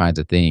 there's all kinds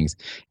of things.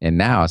 And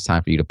now it's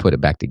time for you to put it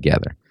back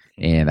together.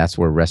 And that's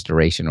where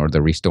restoration or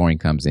the restoring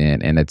comes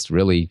in. And it's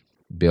really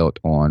built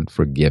on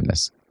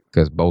forgiveness,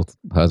 because both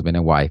husband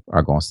and wife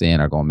are going to sin,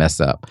 are going to mess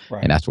up.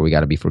 Right. And that's where we got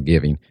to be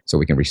forgiving so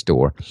we can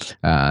restore.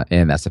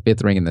 And that's the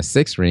fifth ring. And the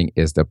sixth ring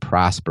is the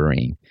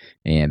prospering.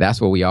 And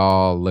that's what we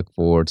all look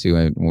forward to.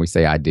 And when we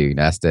say I do,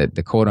 that's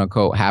the quote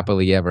unquote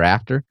happily ever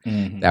after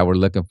that we're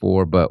looking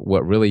for. But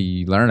what really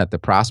you learn at the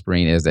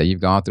prospering is that you've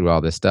gone through all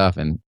this stuff,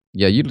 and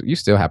you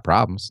still have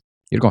problems.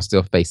 You're going to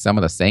still face some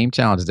of the same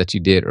challenges that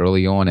you did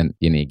early on in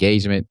the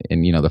engagement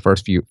and, the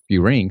first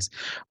few rings.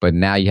 But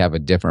now you have a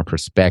different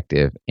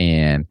perspective,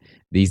 and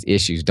these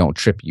issues don't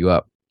trip you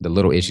up. The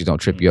little issues don't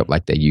trip you up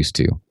like they used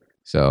to.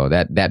 So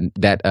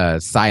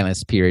that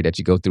silence period that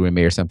you go through in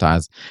marriage,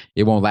 sometimes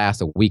it won't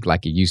last a week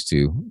like it used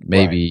to.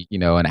 Maybe,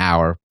 an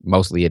hour,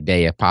 mostly a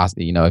day if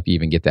possible, if you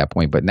even get that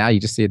point. But now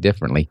you just see it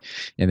differently.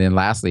 And then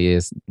lastly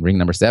is ring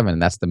number 7,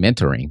 and that's the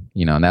mentoring,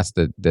 and that's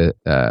the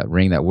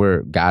ring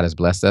that God has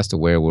blessed us to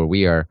where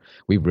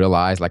we've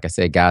realized, like I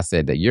said, God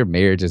said that your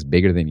marriage is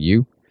bigger than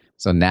you.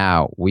 So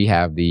now we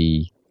have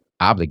the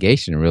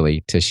obligation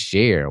really to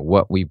share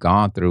what we've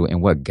gone through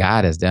and what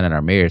God has done in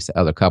our marriage to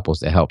other couples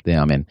to help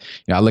them. And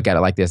I look at it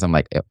like this. I'm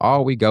like, if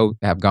all we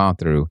have gone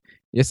through,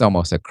 it's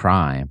almost a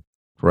crime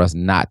for us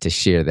not to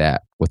share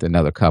that with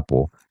another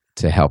couple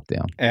to help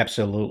them.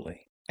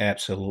 Absolutely.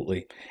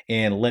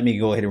 And let me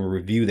go ahead and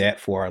review that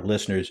for our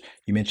listeners.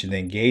 You mentioned the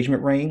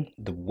engagement ring,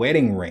 the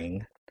wedding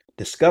ring,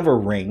 discover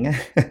ring,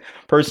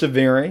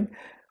 persevering,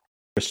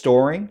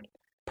 restoring,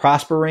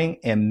 prospering,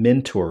 and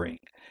mentoring.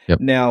 Yep.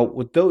 Now,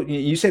 with those,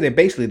 you say that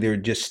basically they're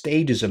just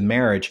stages of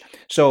marriage.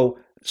 So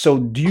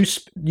do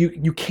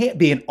you can't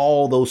be in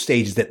all those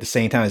stages at the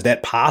same time? Is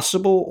that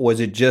possible, or is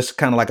it just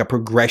kind of like a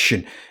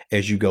progression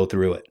as you go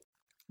through it?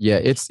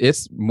 Yeah,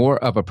 it's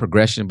more of a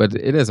progression, but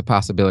it is a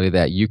possibility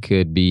that you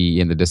could be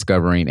in the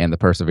discovering and the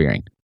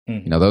persevering.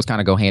 Those kind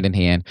of go hand in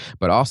hand.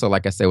 But also,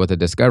 like I said, with the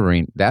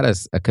discovering, that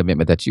is a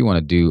commitment that you want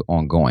to do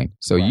ongoing.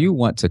 So you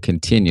want to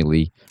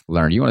continually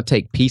learn. You want to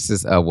take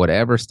pieces of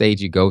whatever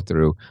stage you go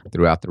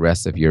throughout the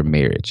rest of your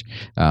marriage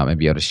and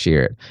be able to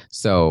share it.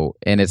 So,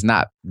 and it's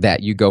not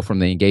that you go from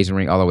the engagement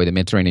ring all the way to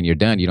mentoring and you're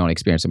done. You don't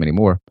experience them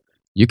anymore.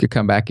 You could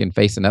come back and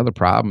face another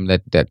problem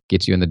that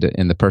gets you in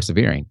the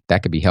persevering.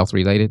 That could be health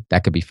related.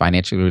 That could be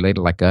financially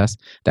related, like us.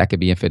 That could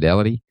be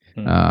infidelity.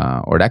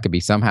 Or that could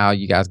be somehow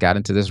you guys got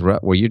into this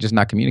rut where you're just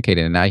not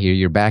communicating, and now here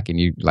you're back and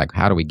you like,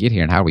 how do we get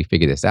here and how do we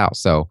figure this out?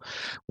 So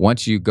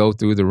once you go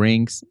through the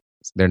rings,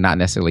 they're not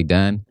necessarily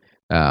done.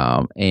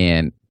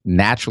 And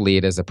naturally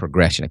it is a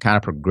progression. It kind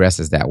of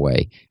progresses that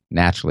way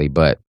naturally,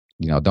 but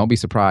don't be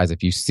surprised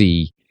if you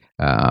see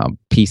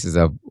pieces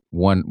of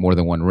more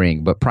than one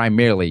ring, but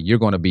primarily you're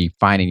going to be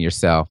finding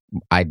yourself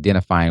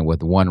identifying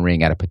with one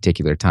ring at a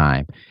particular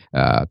time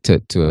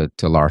to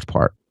a large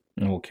part.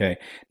 Okay.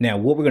 Now,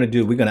 what we're going to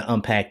do, we're going to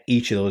unpack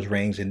each of those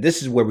rings, and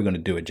this is where we're going to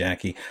do it,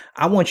 Jackie.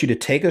 I want you to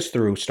take us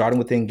through, starting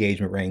with the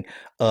engagement ring,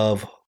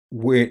 of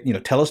where,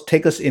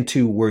 take us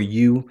into where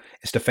you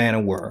and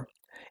Stefana were,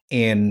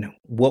 and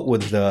what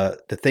was the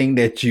thing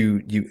that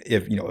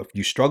if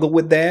you struggled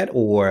with that,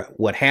 or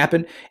what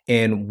happened,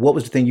 and what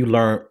was the thing you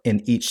learned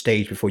in each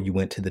stage before you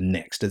went to the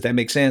next. Does that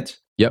make sense?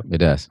 Yep, it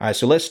does. All right,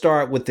 so let's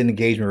start with the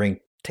engagement ring.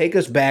 Take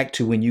us back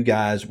to when you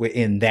guys were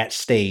in that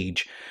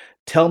stage.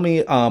 Tell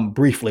me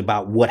briefly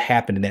about what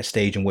happened in that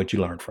stage and what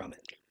you learned from it.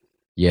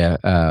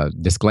 Yeah,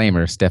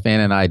 disclaimer, Stefan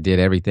and I did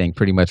everything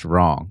pretty much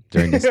wrong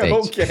during this stage.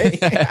 Okay.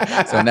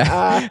 So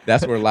now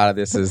that's where a lot of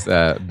this is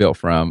built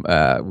from.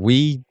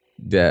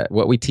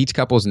 What we teach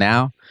couples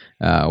now,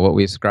 what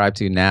we ascribe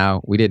to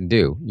now, we didn't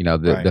do.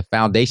 The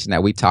foundation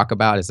that we talk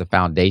about is a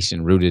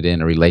foundation rooted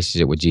in a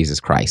relationship with Jesus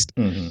Christ.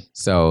 Mm-hmm.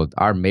 So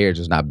our marriage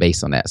was not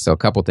based on that. So a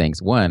couple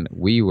things. One,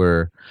 we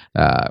were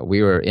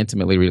we were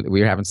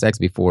having sex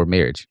before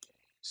marriage.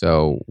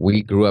 So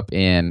we grew up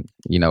in,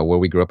 where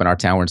we grew up in our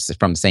town. We're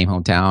from the same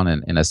hometown,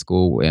 and in a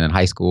school, in a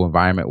high school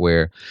environment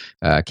where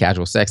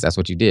casual sex, that's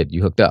what you did.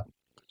 You hooked up.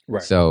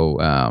 Right. So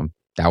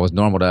that was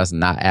normal to us,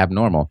 not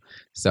abnormal.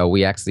 So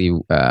we actually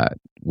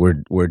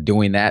were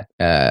doing that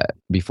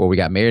before we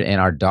got married.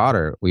 And our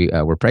daughter, we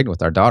were pregnant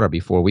with our daughter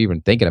before we even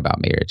thinking about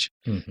marriage.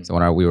 Mm-hmm. So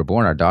when we were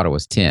born, our daughter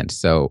was 10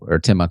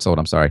 months old.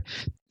 I'm sorry.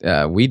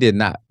 We did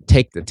not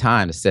take the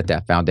time to set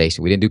that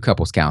foundation. We didn't do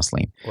couples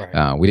counseling.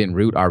 Right. We didn't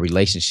root our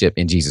relationship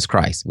in Jesus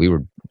Christ. We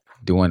were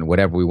doing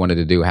whatever we wanted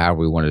to do, however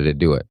we wanted to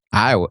do it.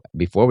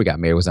 Before we got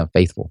married, was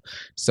unfaithful.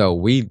 So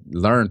we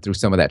learned through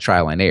some of that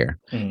trial and error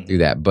through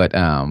that. But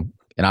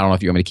and I don't know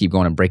if you want me to keep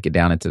going and break it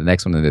down into the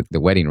next one, the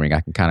wedding ring. I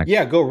can kind of...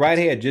 Yeah, go right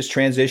ahead. Just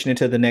transition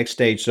into the next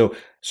stage.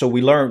 So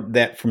we learned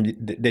that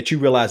that you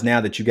realize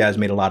now that you guys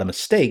made a lot of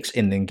mistakes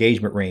in the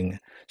engagement ring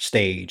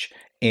stage.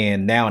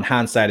 And now in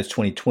hindsight, it's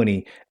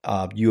 2020.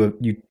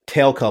 You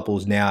tell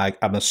couples now,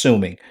 I'm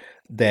assuming,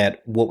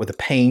 that what were the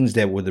pains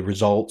that were the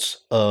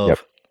results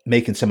of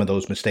making some of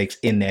those mistakes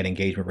in that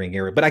engagement ring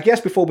area. But I guess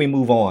before we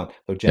move on,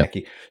 though,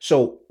 Jackie,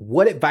 so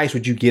what advice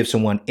would you give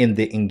someone in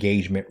the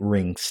engagement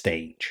ring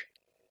stage?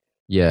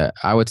 Yeah,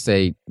 I would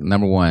say,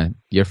 number one,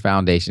 your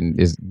foundation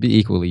is be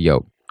equally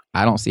yoked.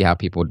 I don't see how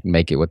people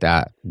make it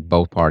without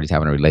both parties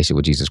having a relationship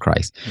with Jesus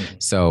Christ. Mm-hmm.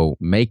 So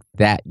make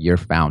that your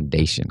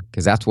foundation,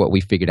 because that's what we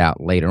figured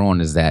out later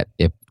on, is that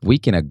if we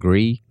can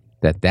agree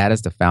that that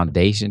is the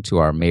foundation to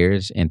our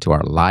marriage and to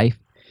our life,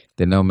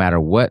 then no matter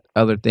what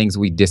other things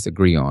we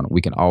disagree on,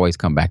 we can always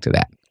come back to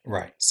that.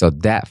 Right. So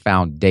that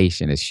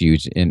foundation is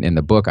huge. In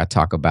the book, I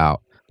talk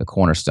about the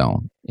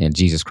cornerstone, and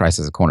Jesus Christ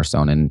is a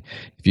cornerstone. And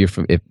if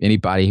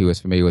anybody who is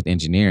familiar with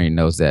engineering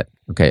knows that,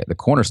 okay, the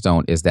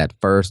cornerstone is that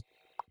first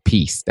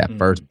piece, that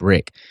first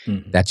brick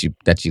that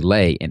you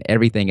lay, and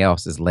everything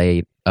else is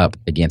laid up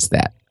against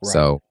that. Right.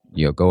 So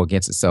go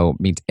against it. So it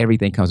means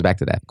everything comes back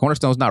to that.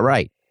 Cornerstone's not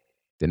right,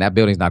 then that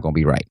building's not going to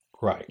be right.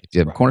 Right.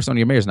 If the cornerstone of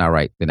your marriage is not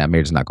right, then that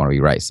marriage is not going to be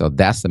right. So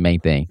that's the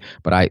main thing.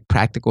 But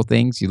practical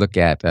things, you look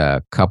at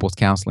couples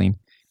counseling,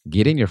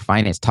 get in your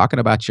finance, talking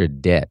about your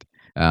debt.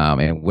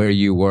 And where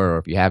you were, or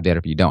if you have debt, or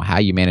if you don't, how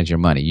you manage your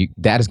money.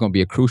 That is going to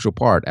be a crucial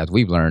part, as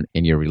we've learned,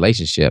 in your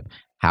relationship,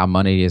 how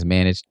money is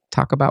managed.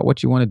 Talk about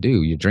what you want to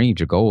do, your dreams,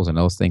 your goals, and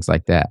those things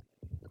like that.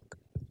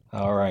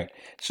 All right.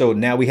 So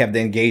now we have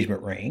the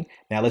engagement ring.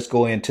 Now let's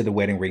go into the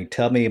wedding ring.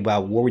 Tell me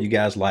about what were you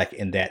guys like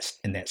in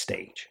that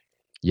stage?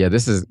 Yeah,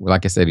 this is,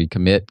 like I said, you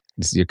commit.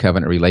 This is your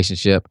covenant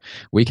relationship.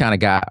 We kind of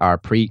got our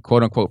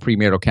quote unquote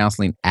premarital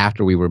counseling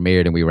after we were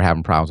married, and we were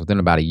having problems. Within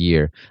about a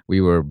year,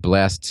 we were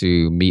blessed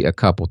to meet a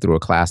couple through a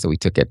class that we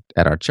took at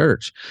our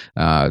church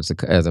as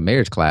a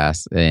marriage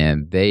class,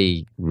 and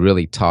they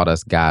really taught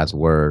us God's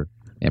word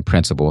and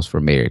principles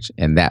for marriage,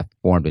 and that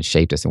formed and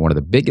shaped us. And one of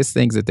the biggest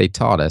things that they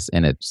taught us,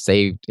 and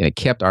it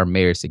kept our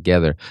marriage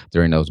together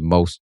during those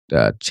most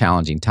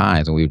challenging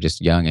times when we were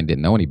just young and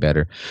didn't know any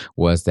better,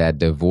 was that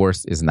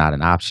divorce is not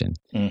an option.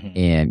 Mm-hmm.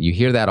 And you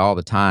hear that all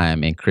the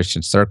time in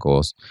Christian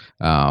circles,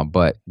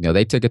 but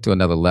they took it to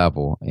another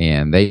level,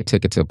 and they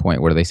took it to a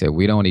point where they said,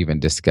 we don't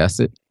even discuss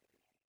it.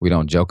 We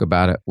don't joke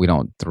about it. We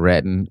don't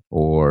threaten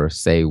or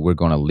say we're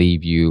going to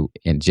leave you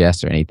in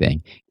jest or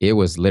anything. It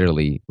was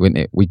literally,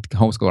 when we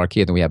homeschool our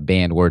kids and we have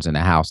banned words in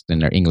the house in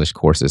their English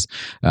courses,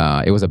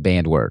 it was a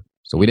banned word.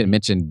 So we didn't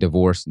mention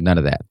divorce, none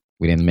of that.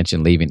 We didn't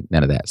mention leaving,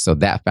 none of that. So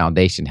that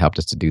foundation helped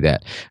us to do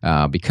that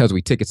because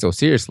we took it so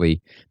seriously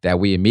that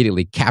we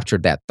immediately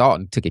captured that thought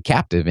and took it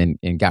captive and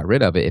got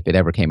rid of it if it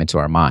ever came into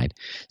our mind.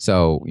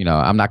 So,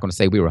 I'm not going to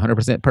say we were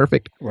 100%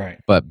 perfect, right?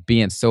 But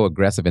being so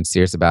aggressive and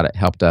serious about it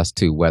helped us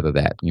to weather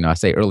that. I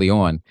say early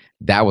on,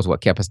 that was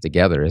what kept us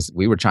together, is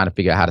we were trying to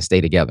figure out how to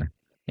stay together,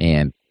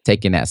 and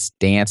taking that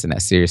stance and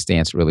that serious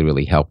stance really,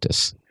 really helped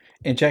us.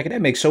 And Jackie, that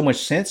makes so much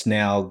sense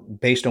now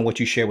based on what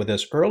you shared with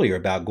us earlier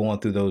about going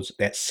through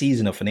that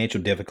season of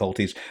financial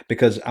difficulties,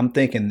 because I'm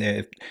thinking that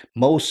if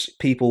most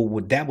people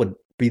would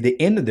be the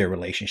end of their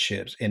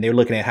relationships, and they're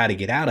looking at how to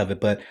get out of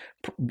it. But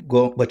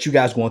you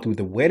guys going through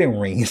the wedding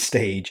ring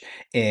stage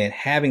and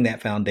having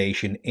that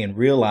foundation and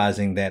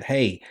realizing that,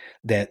 hey,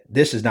 that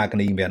this is not going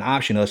to even be an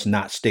option, us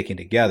not sticking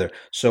together.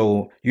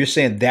 So you're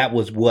saying that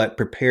was what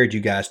prepared you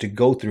guys to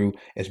go through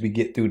as we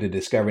get through the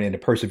discovering and the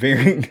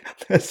persevering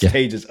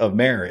stages of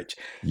marriage.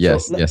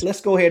 Yes, so yes.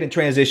 Let's go ahead and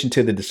transition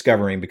to the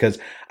discovering, because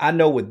I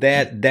know with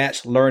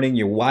that's learning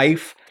your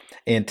wife.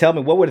 And tell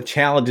me, what were the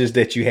challenges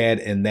that you had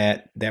in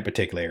that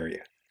particular area?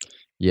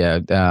 Yeah,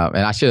 and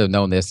I should have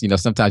known this.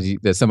 Sometimes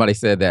somebody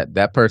said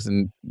that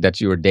person that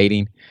you were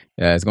dating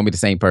is going to be the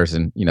same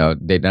person.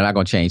 They're not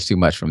going to change too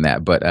much from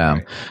that. But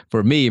Right.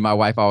 For me, my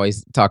wife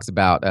always talks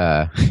about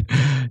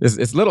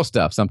it's little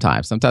stuff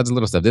sometimes. Sometimes it's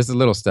little stuff. This is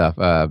little stuff.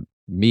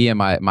 Me and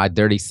my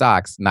dirty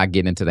socks not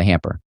getting into the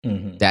hamper.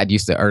 Mm-hmm. That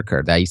used to irk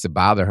her. That used to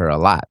bother her a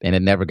lot. And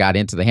it never got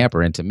into the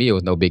hamper. And to me, it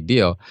was no big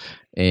deal.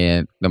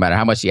 And no matter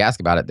how much she asked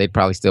about it, they'd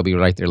probably still be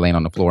right there laying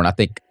on the floor. And I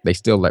think they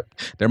still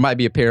there might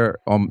be a pair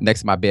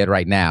next to my bed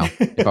right now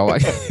if I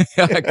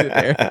like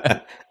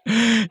there.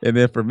 And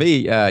then for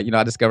me,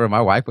 I discovered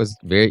my wife was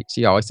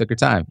she always took her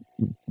time.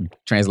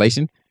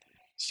 Translation,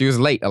 she was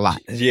late a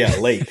lot. Yeah,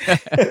 late.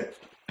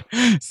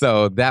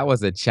 So that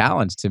was a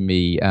challenge to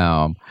me.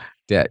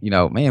 That,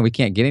 man, we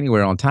can't get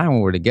anywhere on time when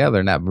we're together.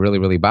 And that really,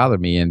 really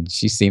bothered me. And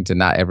she seemed to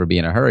not ever be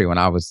in a hurry when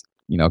I was,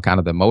 kind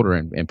of the motor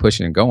and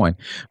pushing and going.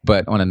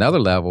 But on another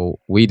level,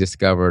 we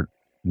discovered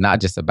not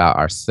just about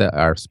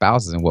our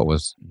spouses and what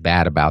was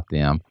bad about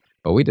them,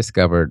 but we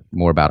discovered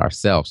more about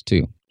ourselves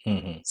too.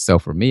 Mm-hmm. So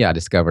for me, I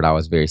discovered I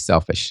was very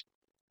selfish.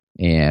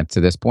 And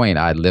to this point,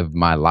 I lived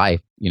my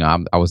life,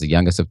 I was the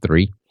youngest of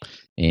three,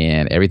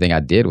 and everything I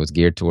did was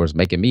geared towards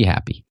making me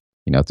happy.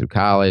 Through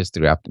college,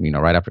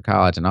 right after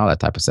college and all that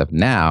type of stuff.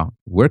 Now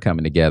we're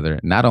coming together.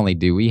 Not only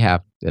do we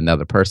have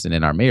another person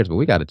in our marriage, but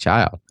we got a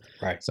child.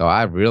 Right. So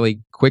I really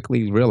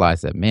quickly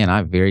realized that, man,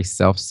 I'm very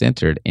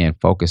self-centered and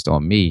focused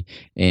on me.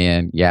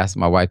 And you ask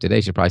my wife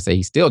today, she'll probably say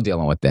he's still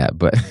dealing with that.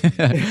 But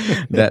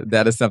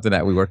that is something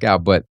that we work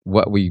out. But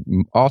what we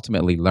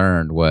ultimately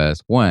learned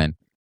was, one,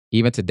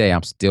 even today,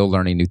 I'm still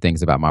learning new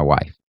things about my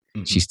wife.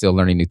 Mm-hmm. She's still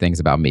learning new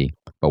things about me.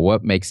 But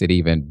what makes it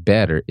even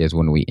better is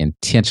when we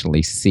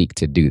intentionally seek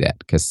to do that.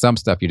 Because some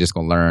stuff you're just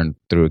going to learn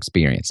through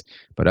experience.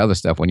 But other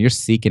stuff, when you're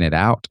seeking it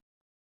out,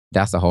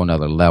 that's a whole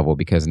nother level,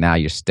 because now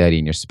you're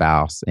studying your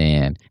spouse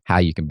and how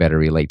you can better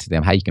relate to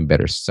them, how you can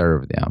better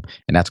serve them.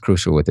 And that's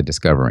crucial with the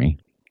discovery.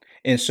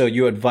 And so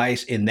your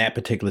advice in that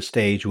particular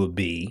stage would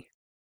be?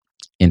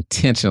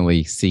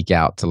 Intentionally seek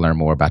out to learn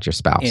more about your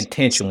spouse.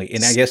 Intentionally.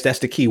 And I guess that's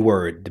the key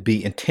word, to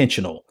be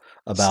intentional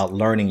about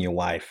learning your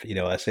wife.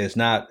 I say it's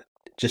not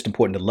just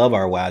important to love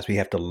our wives. We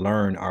have to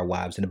learn our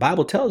wives. And the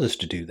Bible tells us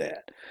to do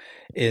that.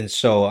 And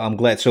so I'm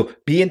glad. So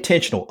be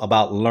intentional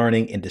about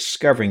learning and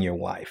discovering your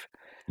wife.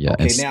 Yeah.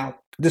 Okay. Now,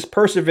 this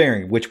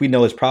persevering, which we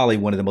know is probably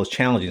one of the most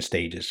challenging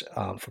stages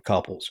for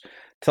couples.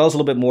 Tell us a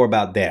little bit more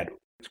about that.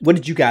 What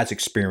did you guys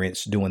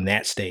experience during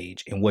that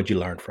stage, and what did you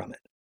learn from it?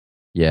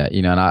 Yeah,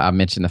 and I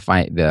mentioned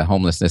the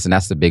homelessness, and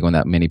that's the big one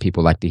that many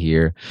people like to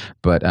hear.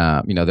 But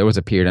there was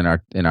a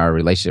period in our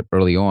relationship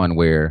early on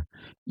where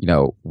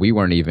we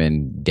weren't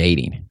even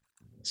dating.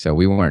 So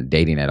we weren't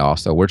dating at all.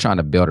 So we're trying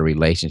to build a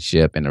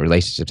relationship, and the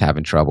relationship's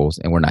having troubles,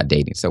 and we're not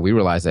dating. So we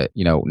realized that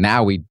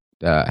now we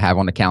have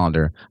on the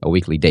calendar a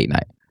weekly date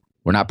night.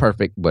 We're not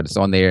perfect, but it's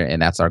on there,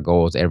 and that's our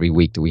goals. Every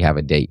week do we have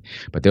a date.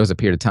 But there was a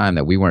period of time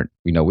that we weren't.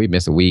 We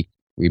miss a week,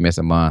 we miss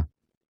a month,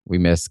 we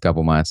miss a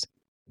couple months.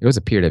 There was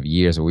a period of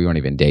years where we weren't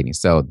even dating.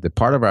 So the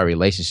part of our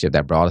relationship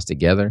that brought us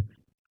together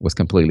was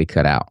completely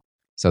cut out.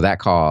 So that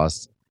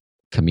caused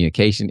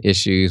communication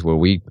issues where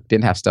we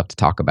didn't have stuff to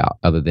talk about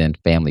other than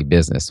family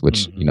business,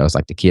 which, it's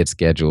like the kids'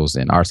 schedules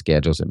and our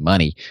schedules and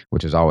money,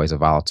 which was always a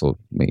volatile,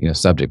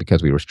 subject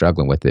because we were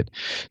struggling with it.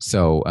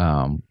 So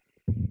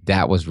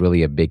that was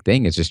really a big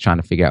thing, is just trying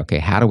to figure out, okay,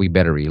 how do we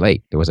better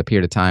relate? There was a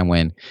period of time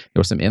when there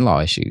were some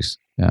in-law issues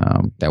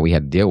that we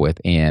had to deal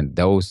with, and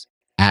those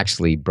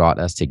actually brought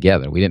us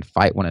together. We didn't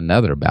fight one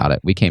another about it.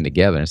 We came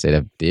together and said,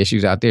 if the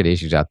issue's out there, the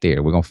issue's out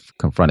there. We're going to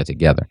confront it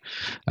together.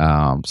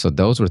 So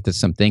those were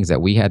some things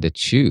that we had to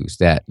choose,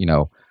 that,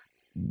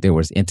 there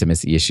was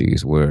intimacy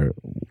issues where,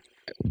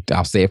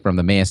 I'll say it from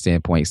the man's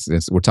standpoint,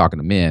 since we're talking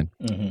to men,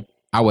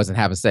 I wasn't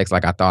having sex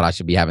like I thought I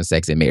should be having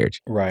sex in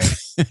marriage. Right.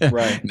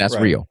 Right. And that's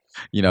real,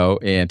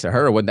 and to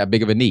her, it wasn't that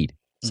big of a need.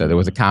 So there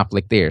was a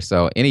conflict there.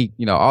 So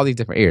all these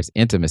different areas,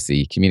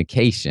 intimacy,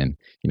 communication,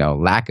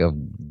 lack of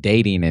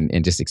dating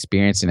and just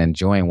experiencing and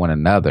enjoying one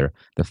another,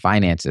 the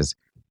finances,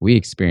 we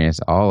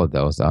experienced all of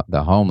those,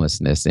 the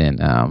homelessness.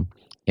 And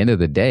end of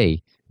the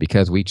day,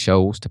 because we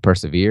chose to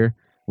persevere,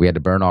 we had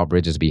to burn all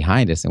bridges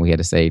behind us. And we had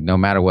to say, no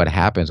matter what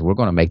happens, we're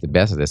going to make the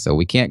best of this. So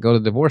we can't go the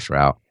divorce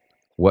route.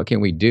 What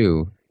can we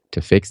do to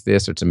fix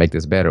this or to make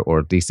this better, or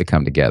at least to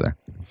come together?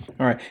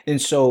 All right.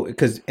 And so,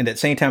 because at the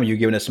same time, you're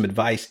giving us some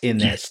advice in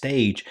that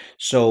stage.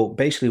 So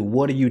basically,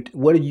 what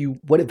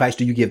advice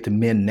do you give to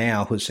men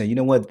now who say, you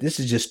know what, this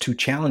is just too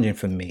challenging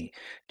for me?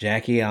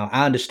 Jackie,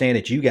 I understand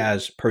that you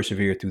guys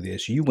persevered through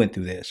this. You went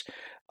through this.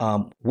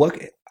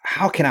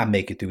 how can I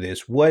make it through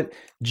this? What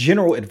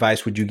general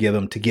advice would you give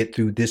them to get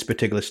through this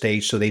particular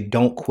stage so they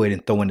don't quit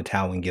and throw in the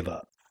towel and give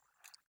up?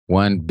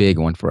 One big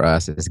one for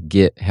us is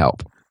get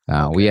help.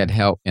 We had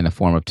help in the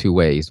form of two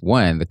ways.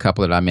 One, the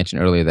couple that I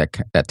mentioned earlier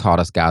that taught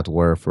us God's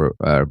word for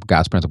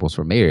God's principles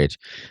for marriage,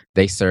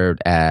 they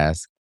served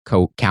as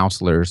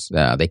counselors.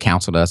 They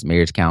counseled us,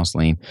 marriage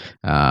counseling.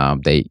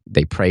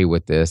 They prayed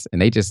with us,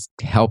 and they just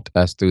helped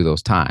us through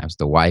those times.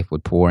 The wife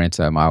would pour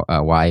into my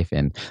wife,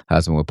 and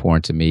husband would pour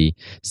into me.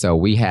 So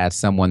we had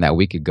someone that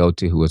we could go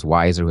to who was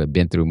wiser, who had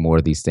been through more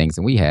of these things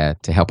than we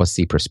had, to help us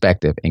see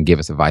perspective and give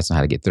us advice on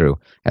how to get through.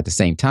 At the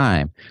same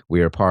time,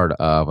 we were part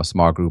of a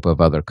small group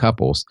of other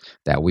couples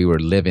that we were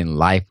living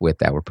life with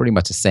that were pretty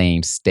much the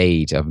same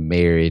stage of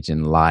marriage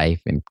and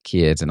life and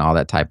kids and all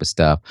that type of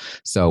stuff.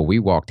 So we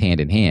walked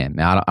hand in hand.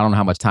 Now, I don't know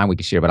how much time we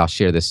can share, but I'll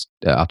share this.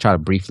 I'll try to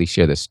briefly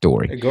share this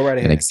story. Go right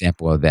ahead. An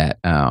example of that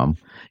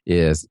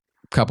is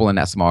a couple in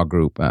that small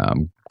group,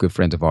 good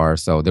friends of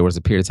ours. So there was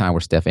a period of time where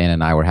Stefan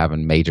and I were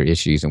having major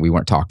issues and we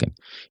weren't talking.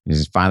 It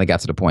just finally got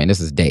to the point, and this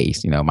is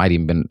days, might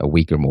even been a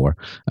week or more,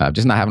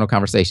 just not having no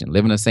conversation,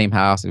 living in the same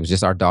house. It was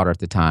just our daughter at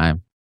the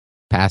time,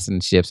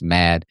 passing ships,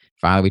 mad.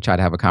 Finally, we tried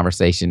to have a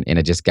conversation, and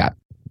it just got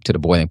to the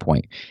boiling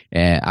point,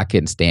 and I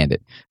couldn't stand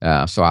it.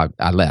 So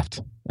I left.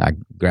 I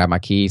grabbed my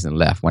keys and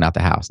left, went out the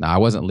house. Now, I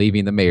wasn't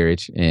leaving the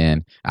marriage,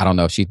 and I don't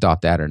know if she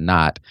thought that or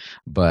not,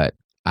 but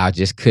I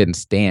just couldn't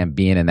stand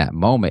being in that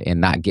moment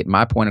and not getting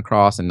my point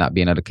across and not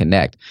being able to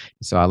connect.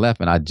 So I left,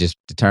 and I just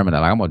determined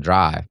that I'm going to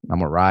drive. I'm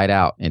going to ride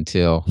out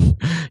until,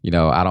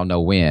 I don't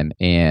know when.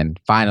 And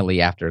finally,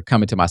 after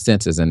coming to my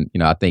senses, and,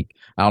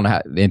 I don't know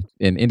how, in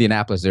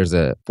Indianapolis, there's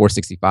a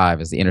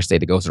 465 is the interstate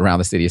that goes around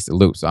the city. It's the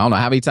loop. So I don't know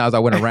how many times I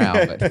went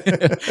around,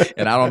 but,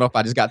 and I don't know if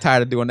I just got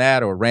tired of doing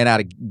that or getting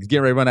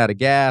ready to run out of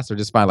gas, or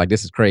just find like,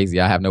 this is crazy.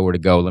 I have nowhere to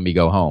go. Let me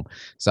go home.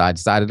 So I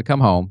decided to come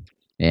home.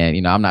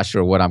 And, I'm not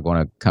sure what I'm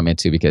going to come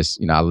into because,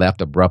 I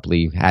left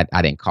abruptly.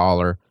 I didn't call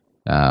her.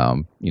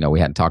 We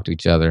hadn't talked to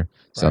each other.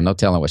 So no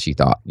telling what she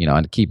thought,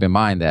 and keep in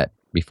mind that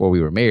before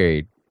we were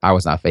married, I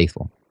was not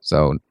faithful.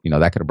 So,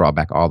 that could have brought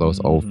back all those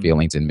old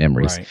feelings and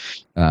memories.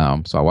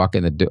 Right. So I walk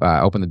in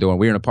I open the door, and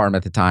we were in an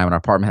apartment at the time, and our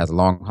apartment has a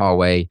long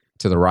hallway.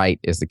 To the right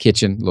is the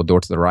kitchen, little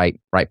door to the right.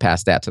 Right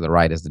past that to the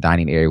right is the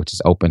dining area, which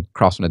is open.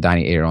 Across from the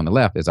dining area on the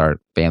left is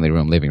our family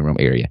room, living room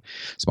area,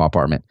 small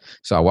apartment.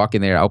 So I walk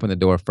in there, I open the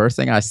door. First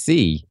thing I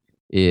see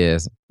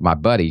is my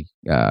buddy,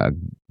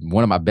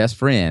 one of my best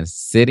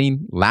friends,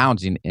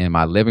 lounging in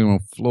my living room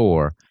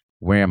floor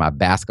wearing my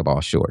basketball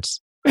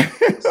shorts.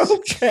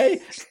 Okay.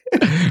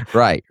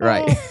 Right.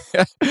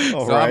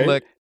 So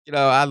right.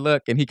 I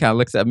look and he kind of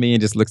looks at me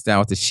and just looks down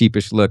with a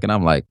sheepish look. And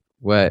I'm like,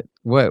 what?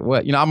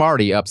 I'm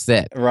already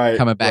upset. Right.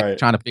 Coming back,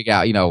 trying to figure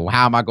out,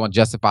 how am I going to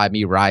justify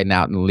me riding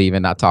out and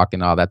leaving, not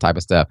talking, all that type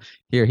of stuff.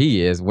 Here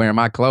he is wearing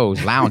my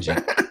clothes, lounging.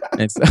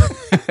 And so,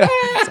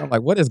 so I'm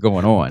like, what is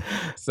going on?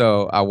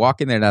 So I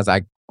walk in there, and as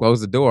I close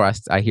the door,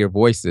 I hear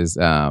voices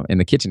in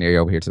the kitchen area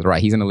over here to the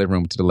right. He's in the living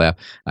room to the left.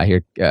 I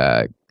hear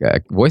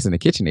voice in the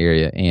kitchen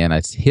area, and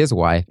it's his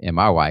wife and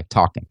my wife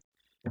talking.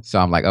 So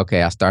I'm like,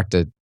 okay, I start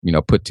to,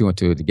 put two and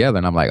two together,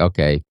 and I'm like,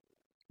 okay,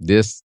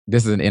 this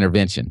is an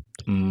intervention.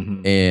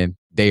 Mm-hmm. And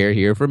they're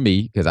here for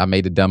me because I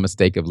made the dumb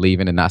mistake of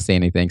leaving and not saying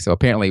anything. So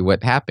apparently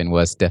what happened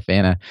was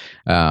Stefana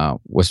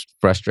was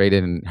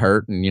frustrated and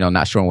hurt and,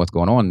 not sure what's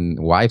going on. And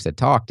wives had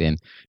talked, and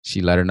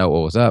she let her know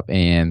what was up.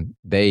 And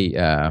they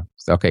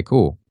said, okay,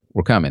 cool,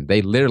 we're coming.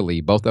 They literally,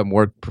 both of them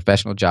work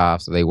professional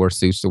jobs, so they wore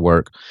suits to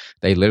work.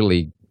 They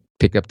literally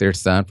picked up their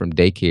son from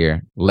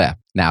daycare, left.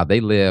 Now, they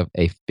live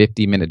a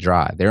 50-minute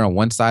drive. They're on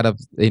one side of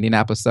the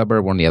Indianapolis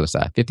suburb, we're on the other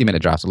side,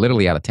 50-minute drive, so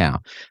literally out of town.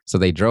 So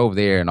they drove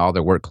there in all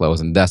their work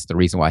clothes, and that's the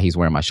reason why he's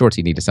wearing my shorts.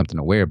 He needed something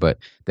to wear, but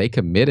they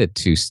committed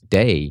to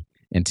stay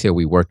until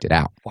we worked it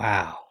out.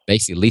 Wow.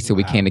 Basically, at least till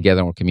we came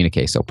together and we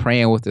communicate. So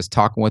praying with us,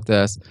 talking with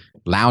us,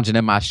 lounging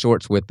in my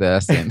shorts with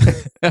us. And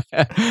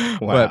Wow.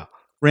 But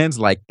friends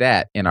like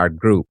that in our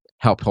group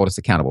helped hold us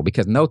accountable,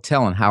 because no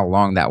telling how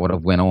long that would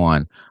have went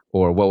on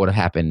or what would have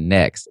happened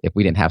next if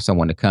we didn't have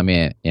someone to come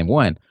in and,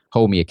 one,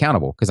 hold me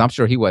accountable. Because I'm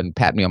sure he wasn't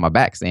patting me on my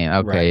back saying,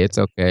 okay, It's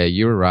okay,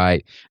 you're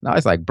right. No,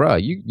 it's like, bro,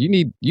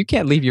 you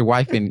can't leave your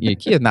wife and your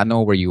kids not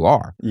knowing where you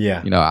are.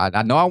 Yeah.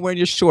 I know I'm wearing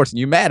your shorts and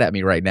you're mad at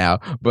me right now,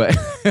 but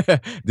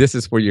this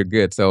is for your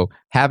good. So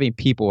having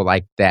people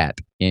like that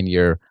in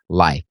your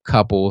life,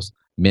 couples,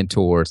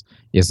 mentors,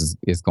 is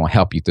going to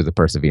help you through the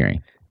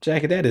persevering.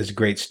 Jackie, that is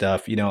great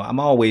stuff. I'm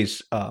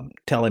always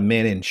telling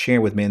men and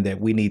sharing with men that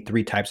we need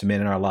three types of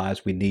men in our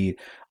lives. We need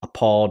a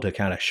Paul to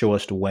kind of show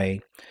us the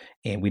way.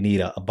 And we need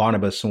a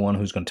Barnabas, someone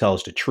who's going to tell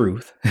us the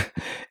truth. And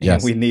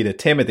Yes. we need a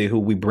Timothy who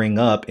we bring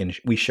up and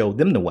we show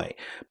them the way.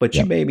 But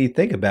you Yep. made me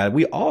think about it.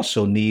 We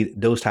also need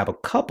those type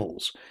of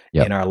couples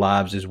Yep. in our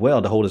lives as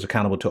well to hold us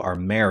accountable to our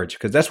marriage,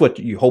 because that's what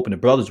you're hoping the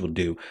brothers will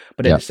do.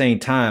 But at Yep. the same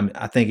time,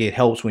 I think it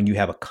helps when you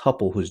have a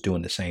couple who's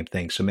doing the same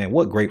thing. So, man,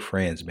 what great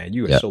friends, man.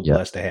 You are Yep. so Yep.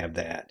 blessed to have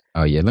that.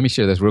 Oh, yeah. Let me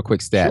share this real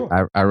quick stat.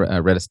 Sure. I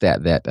read a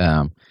stat that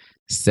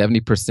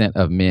 70%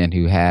 of men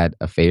who had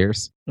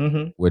affairs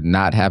would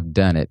not have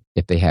done it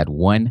if they had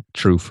one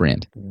true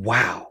friend.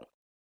 Wow.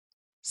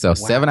 So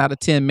 7 out of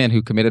 10 men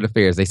who committed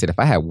affairs, they said, if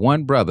I had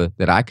one brother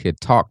that I could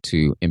talk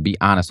to and be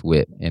honest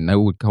with and they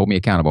would hold me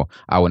accountable,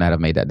 I would not have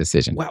made that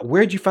decision. Wow.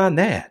 Where'd you find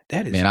that?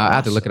 That is Man, I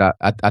have to look it up.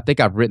 I think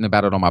I've written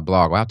about it on my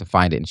blog. I'll have to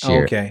find it and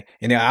share it. Okay.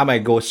 And now I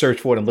might go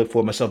search for it and look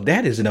for it myself.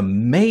 That is an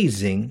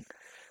amazing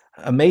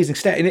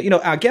stat. And,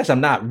 I guess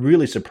I'm not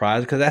really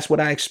surprised because that's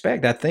what I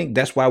expect. I think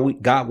that's why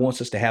God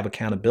wants us to have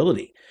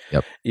accountability.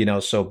 Yep.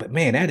 But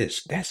man,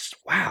 that's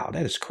wow.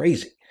 That is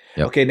crazy.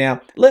 Yep. Okay, now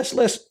let's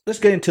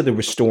get into the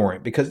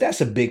restoring, because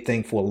that's a big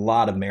thing for a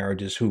lot of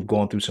marriages who've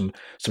gone through some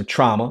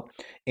trauma.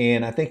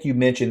 And I think you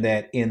mentioned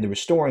that in the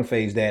restoring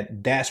phase,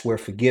 that's where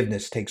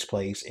forgiveness takes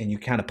place and you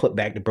kind of put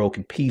back the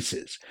broken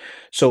pieces.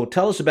 So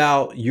tell us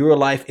about your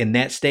life in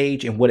that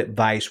stage and what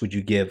advice would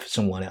you give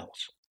someone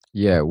else?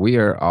 Yeah, we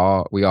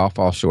all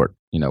fall short.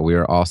 We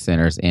are all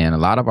sinners, and a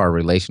lot of our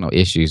relational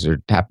issues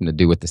happen to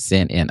do with the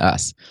sin in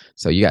us.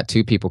 So you got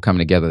two people coming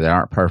together that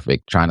aren't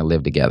perfect, trying to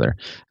live together.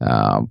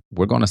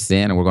 We're going to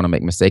sin and we're going to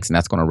make mistakes, and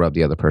that's going to rub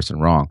the other person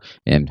wrong.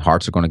 And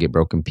hearts are going to get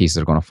broken,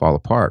 pieces are going to fall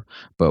apart.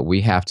 But we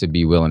have to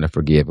be willing to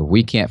forgive. If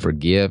we can't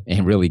forgive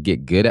and really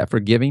get good at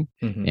forgiving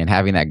and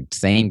having that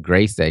same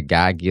grace that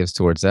God gives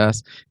towards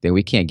us, then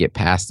we can't get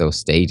past those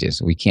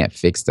stages. We can't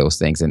fix those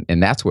things,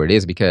 and that's where it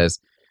is, because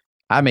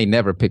I may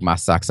never pick my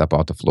socks up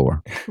off the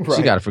floor. Right.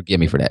 She got to forgive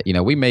me for that.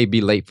 We may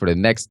be late for the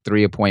next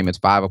 3 appointments,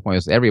 5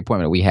 appointments, every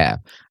appointment we have.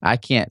 I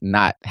can't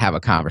not have a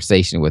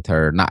conversation with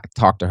her, not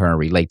talk to her and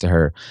relate to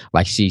her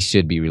like she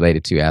should be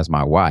related to as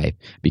my wife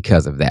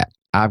because of that.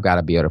 I've got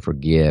to be able to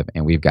forgive,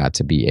 and we've got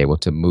to be able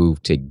to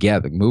move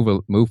together,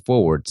 move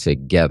forward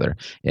together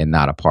and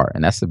not apart.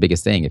 And that's the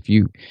biggest thing. If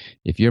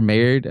you're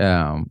married,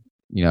 I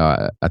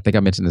think I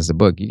mentioned this in the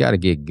book, you got to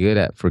get good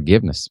at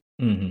forgiveness.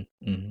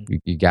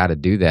 You got to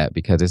do that,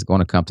 because it's going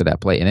to come to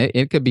that plate. And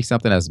it could be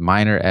something as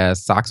minor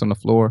as socks on the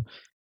floor.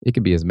 It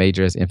could be as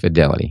major as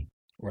infidelity.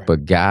 Right.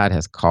 But God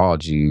has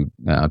called you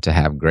to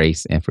have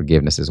grace and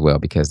forgiveness as well,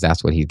 because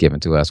that's what he's given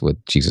to us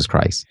with Jesus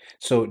Christ.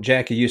 So,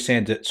 Jackie, you're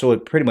saying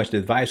pretty much the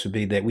advice would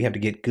be that we have to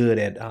get good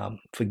at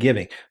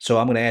forgiving. So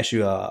I'm going to ask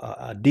you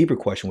a deeper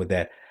question with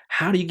that.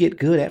 How do you get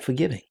good at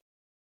forgiving?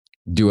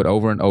 Do it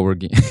over and over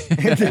again.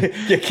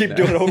 Keep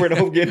doing it over and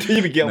over again until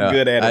you become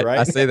good at it, right?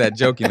 I say that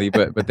jokingly,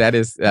 but that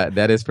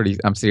is pretty.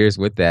 I'm serious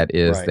with that.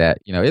 Is right. That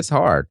it's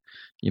hard,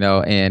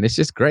 and it's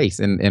just grace,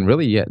 and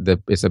really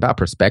it's about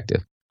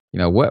perspective.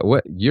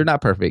 What you're not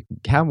perfect.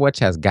 How much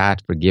has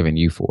God forgiven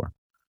you for?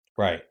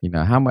 Right.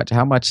 How much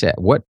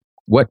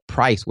what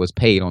price was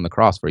paid on the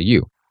cross for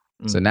you?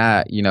 So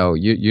now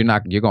you're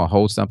going to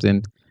hold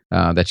something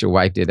that your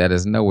wife did that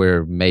is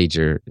nowhere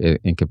major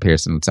in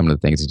comparison to some of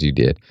the things that you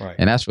did. Right.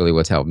 And that's really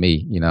what's helped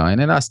me, and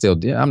then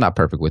I'm not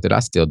perfect with it. I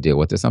still deal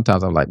with it.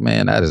 Sometimes I'm like,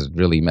 man, that is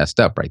really messed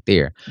up right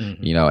there.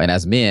 And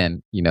as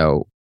men,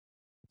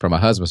 from a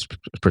husband's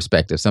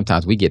perspective,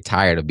 sometimes we get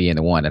tired of being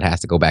the one that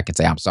has to go back and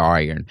say, I'm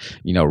sorry, and,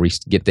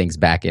 get things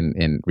back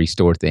and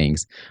restore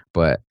things.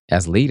 But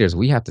as leaders,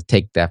 we have to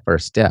take that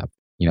first step.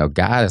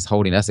 God is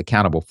holding us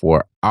accountable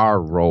for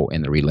our role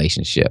in the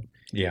relationship.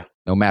 Yeah.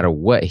 No matter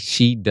what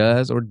she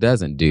does or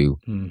doesn't do,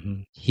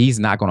 he's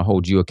not going to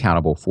hold you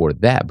accountable for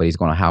that, but he's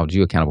going to hold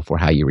you accountable for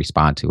how you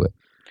respond to it.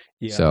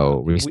 Yeah. So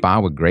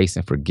respond with grace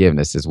and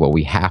forgiveness is what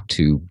we have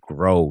to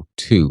grow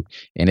to.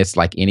 And it's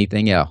like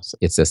anything else.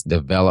 It's this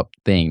developed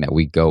thing that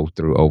we go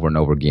through over and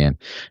over again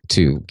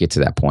to get to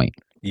that point.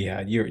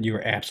 Yeah,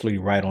 you're absolutely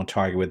right on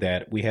target with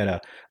that. We had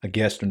a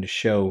guest on the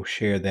show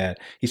share that.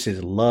 He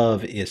says,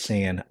 love is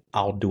saying,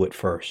 I'll do it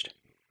first.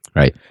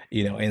 Right.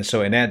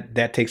 And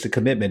that takes a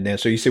commitment there.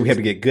 So you say we have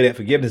to get good at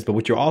forgiveness, but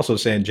what you're also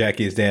saying,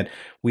 Jackie, is that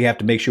we have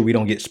to make sure we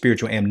don't get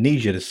spiritual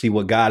amnesia to see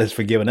what God has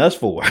forgiven us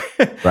for.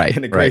 Right.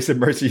 And the grace and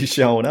mercy he's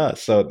shown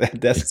us. So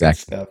that's exactly. Good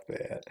stuff,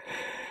 man.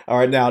 All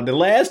right. Now, the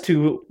last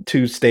two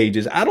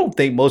stages, I don't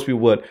think most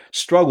people would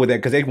struggle with that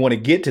because they want to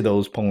get to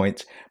those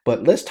points.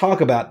 But let's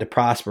talk about the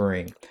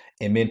prospering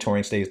and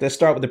mentoring stage. Let's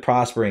start with the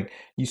prospering.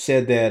 You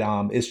said that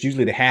it's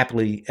usually the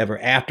happily ever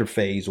after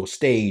phase or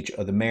stage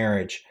of the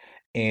marriage.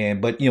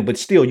 But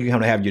still, you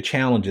kind of have your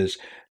challenges.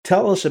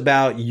 Tell us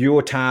about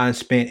your time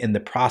spent in the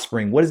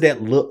prospering. What does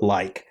that look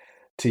like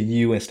to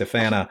you and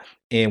Stefana?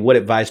 And what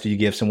advice do you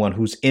give someone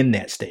who's in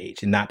that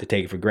stage and not to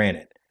take it for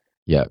granted?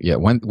 Yeah.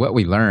 What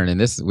we learned,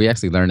 and we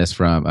actually learned this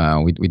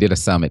from, we did a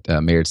summit,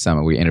 marriage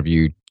summit. We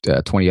interviewed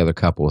 20 other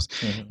couples,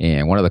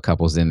 and one of the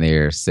couples in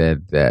there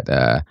said that,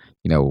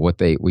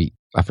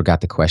 I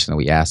forgot the question that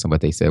we asked them,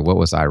 but they said what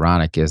was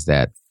ironic is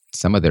that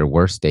some of their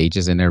worst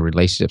stages in their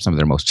relationship, some of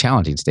their most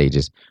challenging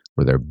stages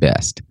were their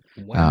best.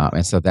 Wow.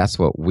 And so that's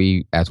what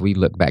as we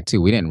look back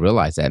too, we didn't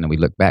realize that. And we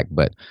look back,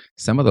 but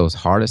some of those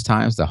hardest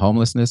times, the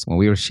homelessness, when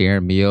we were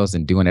sharing meals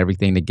and doing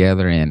everything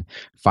together and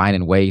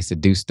finding ways to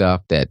do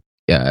stuff that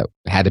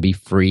had to be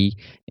free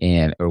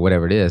or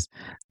whatever it is,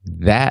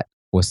 that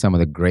was some of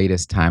the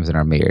greatest times in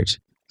our marriage.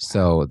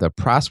 So the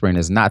prospering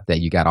is not that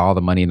you got all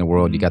the money in the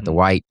world, you got the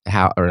white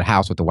house or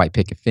house with the white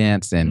picket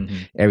fence, and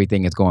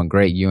everything is going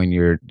great. You and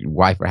your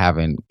wife are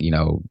having,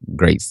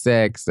 great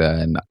sex,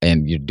 and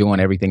you're doing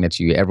everything that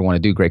you ever want to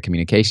do. Great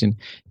communication.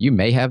 You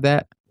may have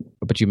that,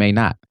 but you may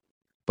not.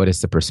 But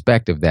it's the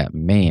perspective that,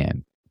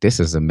 man, this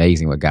is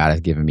amazing what God has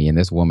given me in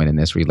this woman, in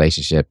this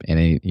relationship. And,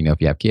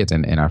 if you have kids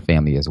in our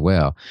family as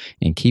well,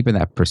 and keeping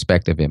that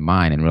perspective in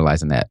mind and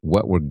realizing that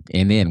what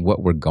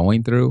we're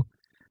going through,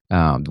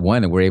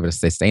 one, we're able to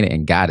sustain it,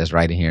 and God is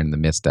right in here in the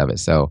midst of it.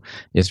 So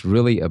it's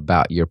really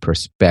about your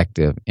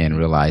perspective and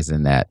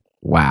realizing that,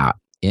 wow,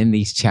 in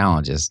these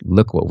challenges,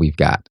 look what we've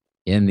got.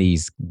 In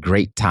these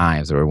great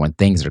times, or when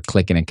things are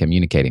clicking and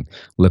communicating,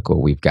 look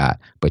what we've got.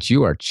 But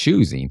you are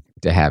choosing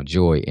to have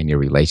joy in your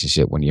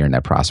relationship when you're in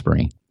that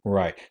prospering.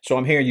 Right. So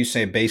I'm hearing you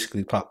say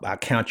basically, I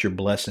count your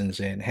blessings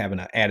and having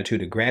an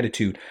attitude of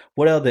gratitude.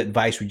 What other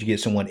advice would you give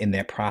someone in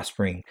that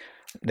prospering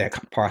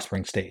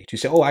stage? You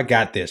say, "Oh, I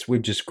got this. We're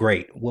just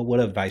great." What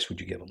advice would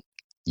you give them?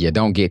 Yeah,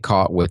 don't get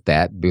caught with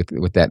that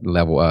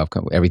level of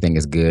everything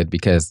is good,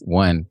 because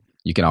one,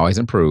 you can always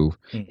improve.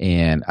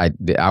 And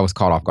I was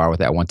caught off guard with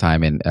that one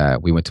time, and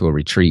we went to a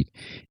retreat,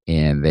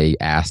 and they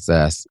asked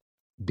us,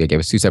 they gave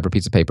us 2 separate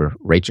pieces of paper,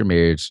 rate your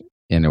marriage,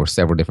 and there were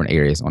several different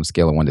areas on a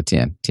scale of 1 to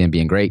 10. 10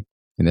 being great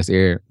in this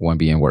area, 1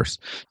 being worse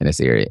in this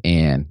area,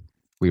 and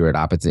we were at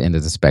opposite ends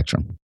of the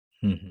spectrum.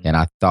 And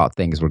I thought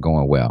things were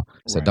going well.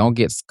 So don't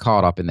get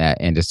caught up in that,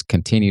 and just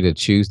continue to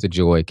choose the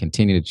joy,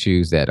 continue to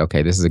choose that,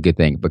 okay, this is a good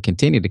thing, but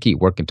continue to keep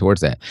working towards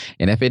that.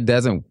 And if it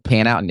doesn't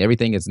pan out and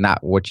everything is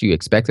not what you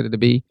expected it to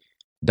be,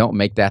 don't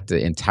make that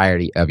the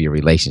entirety of your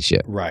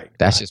relationship. Right.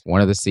 That's just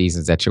one of the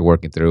seasons that you're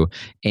working through,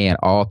 and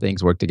all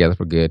things work together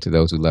for good to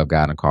those who love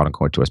God and called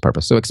according to his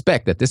purpose. So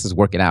expect that this is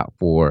working out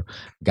for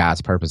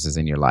God's purposes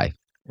in your life.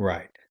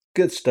 Right.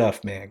 Good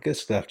stuff, man. Good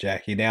stuff,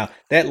 Jackie. Now,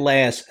 that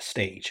last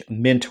stage,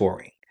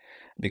 mentoring,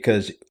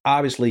 because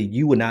obviously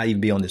you would not even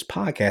be on this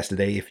podcast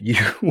today if you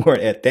were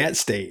at that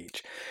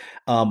stage.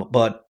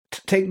 But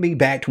take me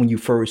back to when you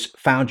first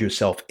found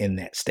yourself in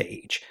that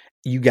stage,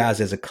 you guys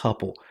as a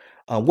couple.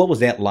 What was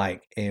that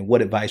like, and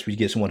what advice would you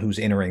give someone who's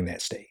entering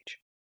that stage?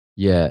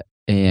 Yeah,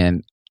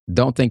 and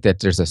don't think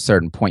that there's a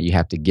certain point you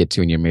have to get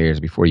to in your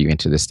marriage before you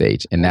enter the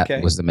stage. And that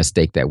was the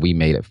mistake that we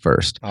made at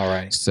first. All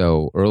right.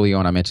 So early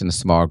on, I mentioned the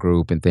small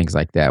group and things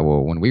like that.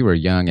 Well, when we were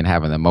young and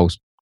having the most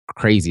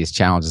craziest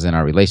challenges in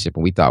our relationship,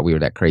 and we thought we were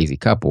that crazy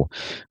couple,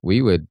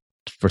 we would,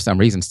 for some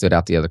reason, stood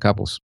out the other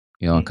couples.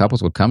 And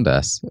couples would come to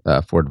us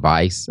for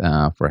advice,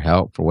 for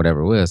help, for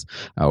whatever it was,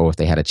 or if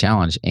they had a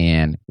challenge,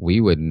 and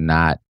we would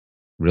not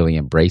really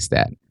embrace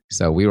that.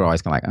 So we were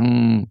always kind of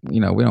like, we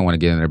don't want to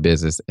get in their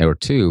business. Or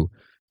two,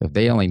 if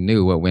they only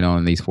knew what went on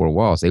in these 4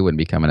 walls, they wouldn't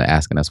be coming to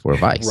asking us for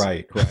advice.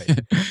 Right.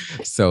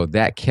 So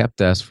that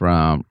kept us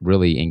from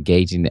really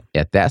engaging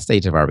at that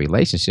stage of our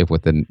relationship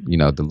with the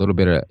little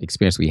bit of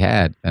experience we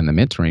had in the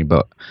mentoring.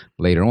 But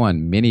later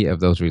on, many of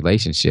those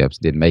relationships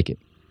didn't make it.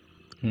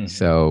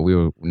 So we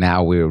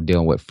were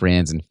dealing with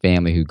friends and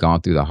family who'd gone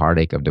through the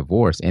heartache of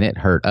divorce, and it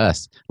hurt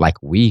us like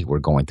we were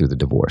going through the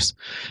divorce.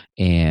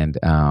 And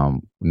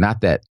not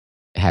that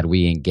had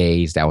we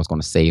engaged, that was going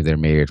to save their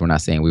marriage. We're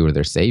not saying we were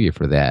their savior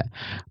for that.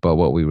 But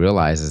what we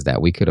realized is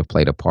that we could have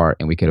played a part,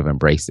 and we could have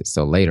embraced it.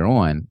 So later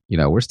on,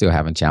 we're still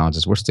having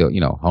challenges. We're still,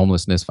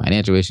 homelessness,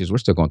 financial issues. We're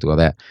still going through all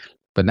that.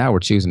 But now we're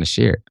choosing to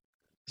share it.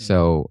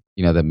 So,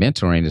 the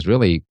mentoring is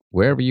really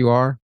wherever you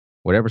are,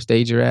 whatever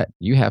stage you're at,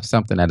 you have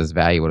something that is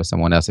valuable to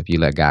someone else if you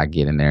let God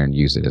get in there and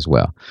use it as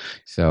well.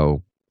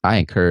 So I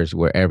encourage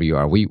wherever you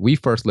are. We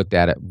first looked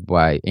at it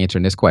by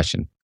answering this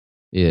question: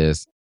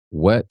 is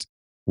what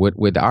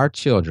would our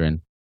children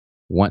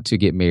want to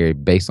get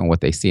married based on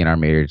what they see in our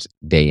marriage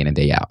day in and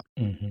day out?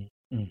 And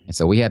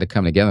so we had to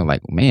come together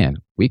like,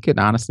 man, we could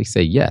honestly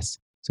say yes.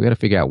 So we had to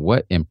figure out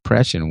what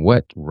impression,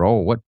 what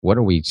role, what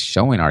are we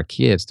showing our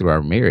kids through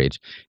our marriage?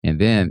 And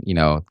then,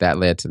 that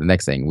led to the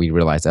next thing. We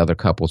realized other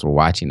couples were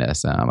watching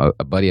us.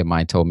 A buddy of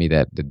mine told me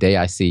that the day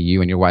I see you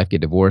and your wife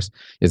get divorced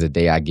is the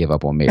day I give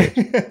up on marriage.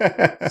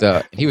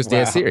 So he was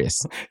dead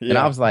serious. Yeah. And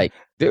I was like,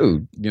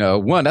 dude,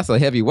 one, that's a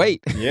heavy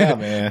weight. Yeah,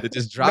 man. To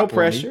just drop no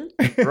pressure.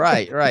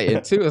 Right.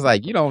 And two, it's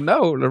like, you don't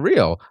know the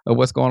real of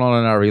what's going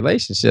on in our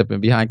relationship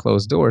and behind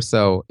closed doors.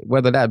 So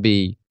whether that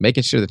be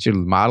making sure that you're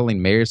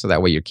modeling marriage so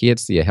that way your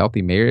kids see a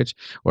healthy marriage,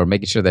 or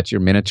making sure that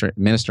you're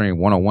ministering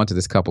one-on-one to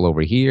this couple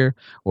over here,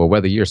 or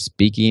whether you're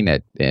speaking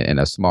in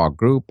a small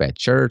group at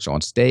church,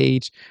 on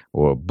stage,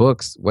 or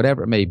books,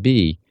 whatever it may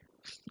be,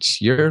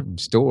 your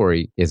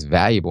story is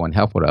valuable and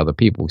helpful to other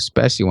people,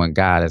 especially when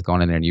God has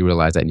gone in there and you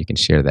realize that and you can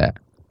share that.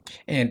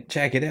 And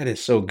Jackie, that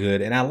is so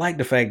good. And I like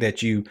the fact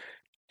that you're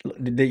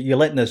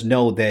letting us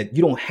know that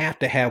you don't have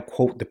to have,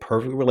 quote, the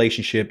perfect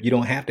relationship. You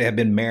don't have to have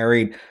been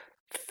married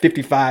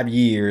 55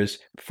 years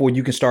before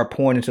you can start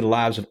pouring into the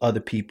lives of other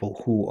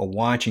people who are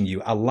watching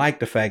you. I like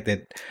the fact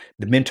that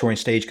the mentoring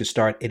stage could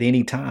start at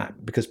any time,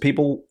 because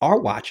people are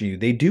watching you.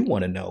 They do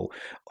want to know,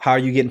 how are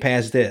you getting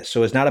past this?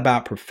 So it's not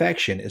about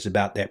perfection. It's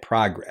about that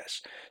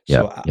progress.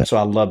 So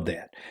I love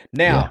that.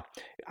 Now,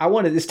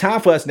 It's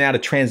time for us now to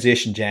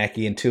transition,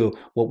 Jackie, into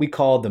what we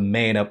call the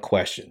man up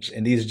questions.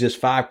 And these are just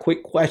 5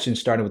 quick questions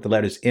starting with the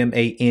letters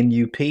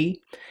MANUP.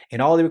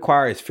 And all they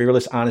require is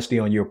fearless honesty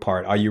on your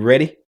part. Are you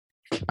ready?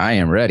 I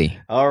am ready.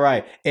 All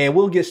right. And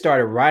we'll get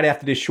started right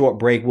after this short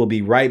break. We'll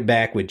be right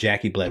back with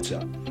Jackie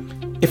Bledsoe.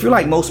 If you're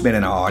like most men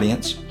in our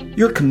audience,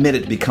 you're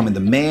committed to becoming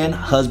the man,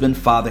 husband,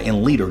 father,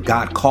 and leader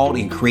God called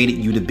and created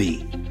you to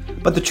be.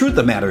 But the truth of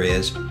the matter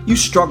is, you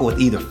struggle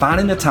with either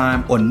finding the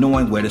time or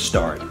knowing where to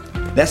start.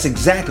 That's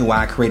exactly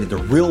why I created the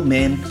Real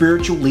Men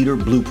Spiritual Leader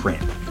Blueprint,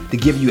 to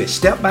give you a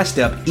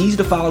step-by-step,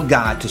 easy-to-follow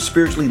guide to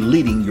spiritually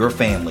leading your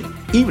family,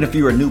 even if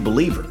you're a new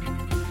believer.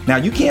 Now,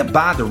 you can't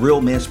buy the Real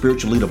Men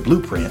Spiritual Leader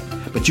Blueprint,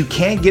 but you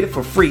can get it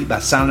for free by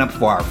signing up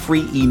for our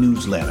free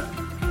e-newsletter.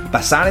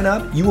 By signing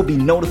up, you will be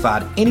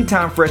notified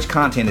anytime fresh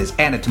content is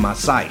added to my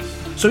site,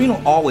 so you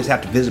don't always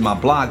have to visit my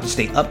blog to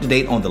stay up to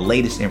date on the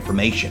latest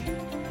information.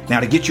 Now,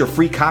 to get your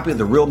free copy of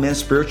the Real Men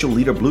Spiritual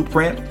Leader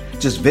Blueprint,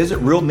 just visit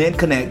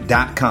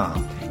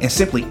realmenconnect.com and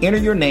simply enter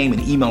your name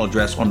and email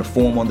address on the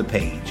form on the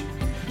page.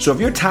 So if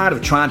you're tired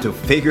of trying to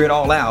figure it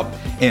all out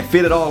and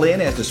fit it all in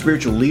as the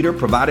spiritual leader,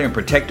 provider, and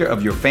protector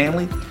of your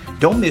family,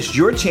 don't miss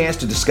your chance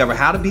to discover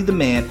how to be the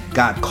man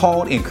God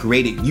called and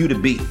created you to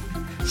be.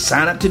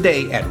 Sign up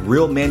today at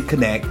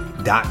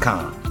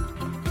realmenconnect.com.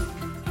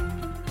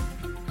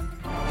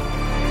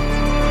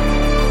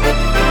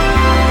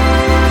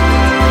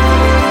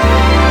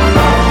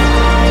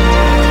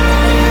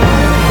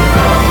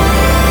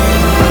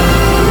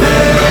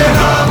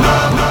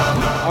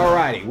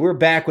 We're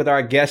back with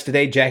our guest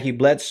today, Jackie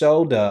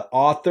Bledsoe, the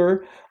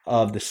author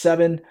of The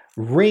 7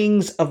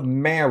 Rings of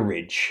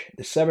Marriage.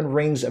 The 7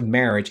 Rings of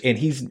Marriage, and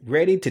he's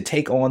ready to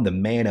take on the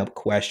man up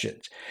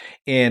questions.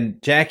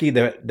 And Jackie,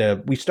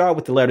 we start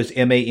with the letters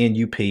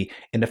MANUP,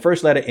 and the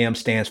first letter M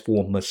stands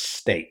for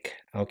mistake.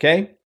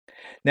 Okay.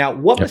 Now,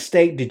 what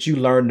mistake did you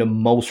learn the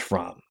most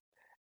from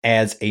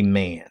as a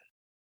man?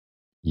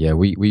 Yeah,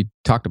 we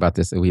talked about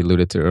this, we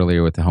alluded to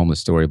earlier with the homeless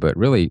story, but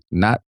really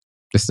not.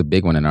 This is a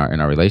big one in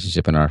our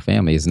relationship and our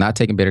family, is not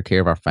taking better care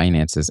of our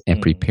finances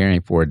and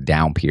preparing for a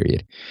down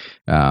period.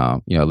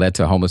 It led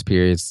to homeless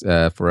periods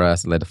for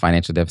us, led to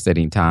financial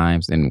devastating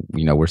times. And,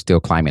 we're still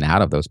climbing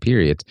out of those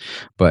periods.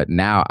 But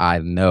now I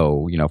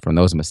know, from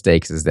those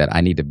mistakes is that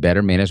I need to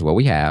better manage what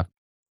we have,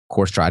 of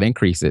course, try to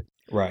increase it,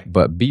 right?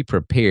 But be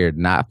prepared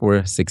not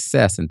for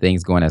success and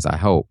things going as I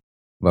hope,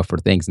 but for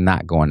things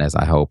not going as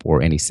I hope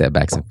or any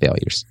setbacks and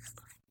failures.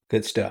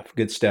 Good stuff.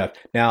 Good stuff.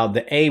 Now,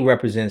 the A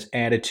represents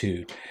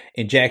attitude.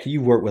 And Jackie, you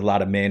work with a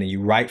lot of men and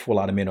you write for a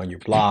lot of men on your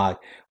blog.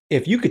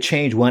 If you could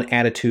change one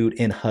attitude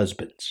in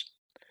husbands,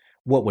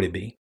 what would it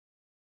be?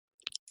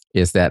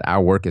 It's that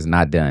our work is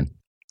not done.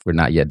 We're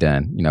not yet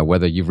done.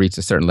 Whether you've reached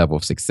a certain level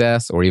of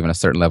success or even a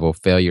certain level of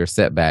failure or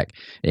setback,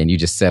 and you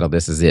just settle,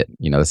 this is it.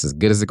 This is as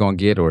good as it's going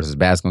to get, or as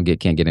bad as it's going to get,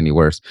 can't get any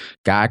worse.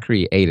 God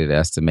created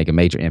us to make a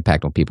major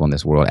impact on people in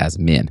this world as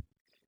men.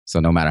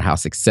 So no matter how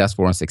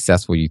successful or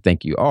unsuccessful you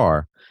think you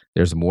are,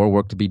 there's more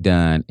work to be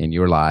done in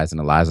your lives and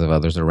the lives of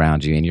others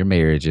around you, in your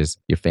marriages,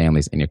 your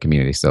families, and your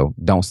community. So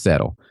don't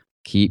settle.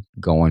 Keep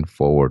going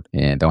forward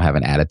and don't have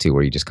an attitude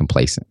where you're just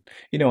complacent.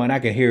 And I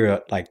can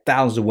hear like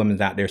thousands of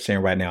women out there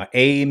saying right now,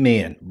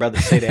 amen. Brother,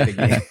 say that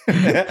again.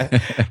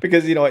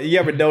 Because, you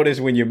ever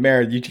notice when you're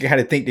married, you kind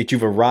of think that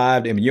you've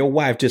arrived and your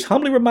wife just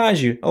humbly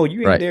reminds you, oh,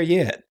 you ain't there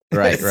yet.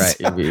 Right.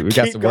 So we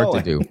got some work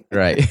to do.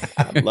 Right.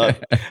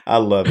 I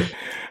love it.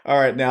 All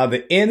right. Now,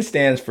 the N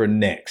stands for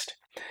next.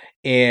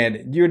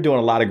 And you're doing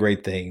a lot of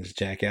great things,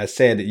 Jackie. I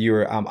said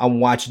that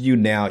I'm watching you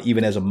now,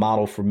 even as a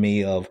model for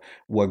me of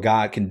what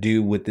God can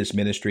do with this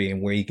ministry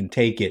and where he can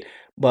take it.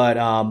 But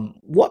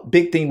what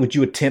big thing would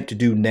you attempt to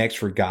do next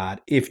for God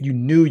if you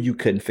knew you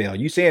couldn't fail?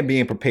 You saying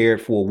being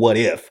prepared for what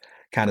if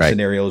kind of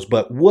scenarios,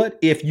 but what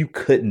if you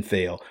couldn't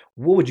fail?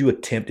 What would you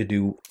attempt to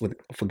do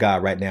for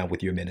God right now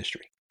with your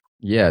ministry?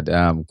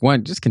 Yeah,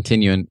 one, just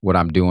continuing what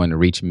I'm doing to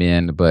reach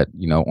men, but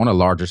on a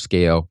larger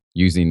scale,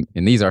 and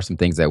these are some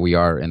things that we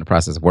are in the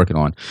process of working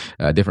on,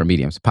 different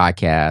mediums,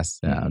 podcasts,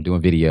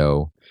 doing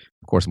video,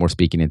 of course, more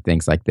speaking and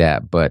things like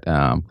that. But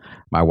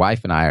my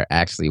wife and I are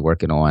actually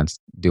working on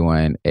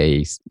doing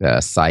a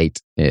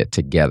site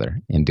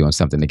together and doing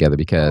something together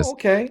because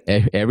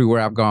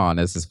everywhere I've gone,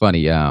 this is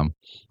funny.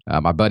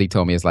 My buddy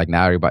told me it's like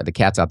now everybody, the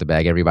cat's out the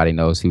bag. Everybody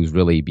knows who's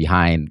really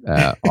behind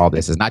all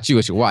this. It's not you,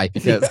 it's your wife,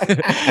 because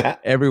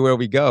everywhere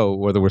we go,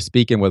 whether we're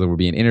speaking, whether we're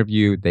being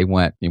interviewed, they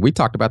want, and we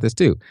talked about this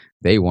too,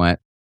 they want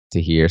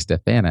to hear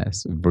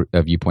Stefana's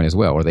viewpoint as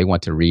well, or they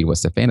want to read what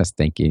Stefana's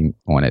thinking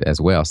on it as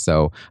well.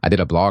 So I did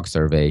a blog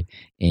survey,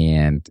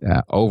 and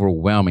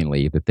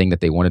overwhelmingly, the thing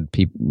that they wanted,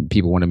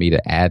 people wanted me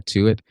to add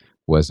to it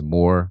was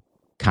more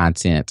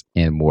content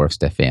and more of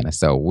Stefana.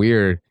 So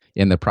we're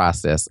in the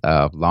process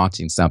of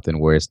launching something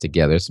where it's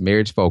together. It's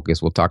marriage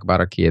focused. We'll talk about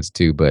our kids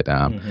too, but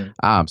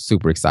I'm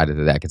super excited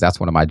to that because that's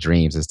one of my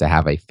dreams, is to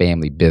have a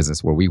family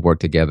business where we work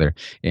together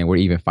and we're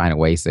even finding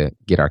ways to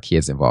get our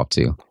kids involved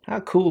too. How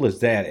cool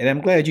is that? And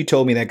I'm glad you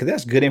told me that because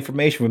that's good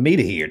information for me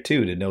to hear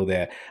too, to know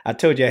that. I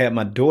told you I had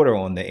my daughter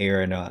on the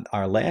air in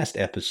our last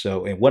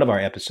episode, in one of our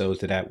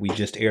episodes that we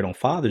just aired on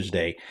Father's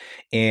Day.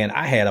 And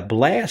I had a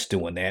blast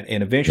doing that.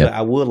 And eventually Yep.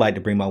 I would like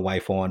to bring my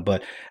wife on,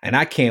 and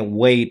I can't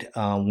wait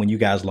when you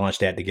guys launch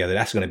that together.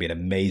 That's going to be an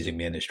amazing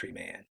ministry,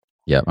 man.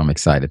 Yep. I'm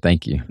excited.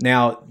 Thank you.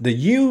 Now, the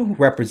U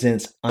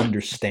represents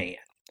understand.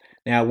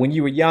 Now, when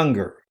you were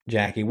younger,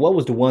 Jackie, what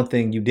was the one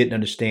thing you didn't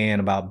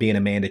understand about being a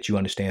man that you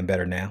understand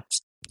better now?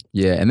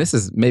 Yeah, and this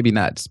is maybe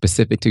not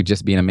specific to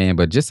just being a man,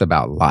 but just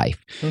about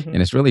life. Mhm. And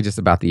it's really just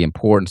about the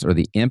importance or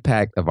the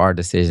impact of our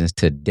decisions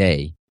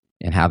today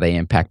and how they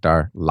impact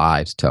our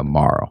lives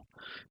tomorrow.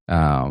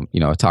 I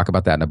talk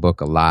about that in the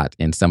book a lot,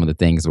 and some of the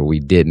things where we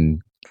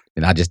didn't,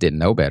 and I just didn't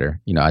know better.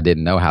 I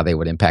didn't know how they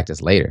would impact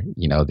us later.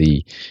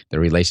 The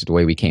relationship, the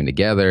way we came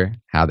together,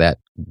 how that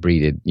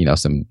breeded,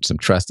 some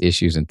trust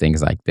issues and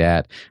things like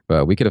that.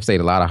 But we could have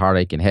saved a lot of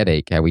heartache and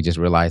headache had we just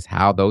realized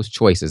how those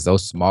choices,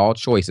 those small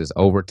choices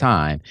over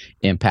time,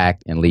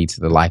 impact and lead to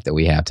the life that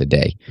we have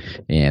today.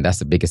 And that's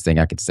the biggest thing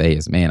I could say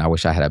is, man, I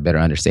wish I had a better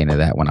understanding of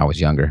that when I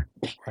was younger.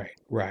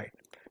 Right.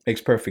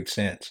 Makes perfect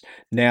sense.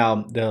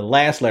 Now, the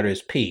last letter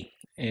is P,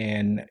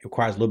 and it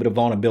requires a little bit of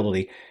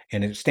vulnerability,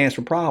 and it stands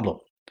for problem.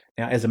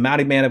 Now, as a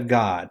mighty man of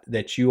God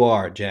that you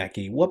are,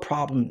 Jackie, what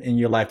problem in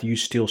your life do you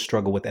still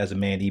struggle with as a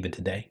man even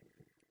today?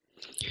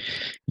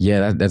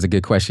 Yeah, that's a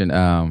good question.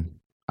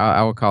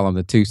 I would call them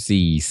the two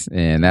C's,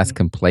 and that's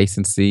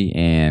complacency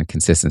and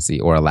consistency,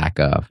 or a lack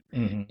of.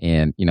 Mhm.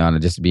 And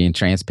and just being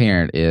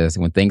transparent is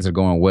when things are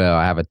going well,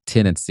 I have a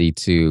tendency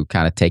to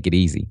kind of take it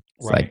easy.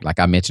 It's Right. like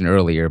I mentioned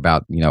earlier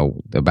about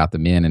about the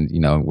men, and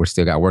we're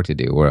still got work to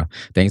do. Or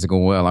things are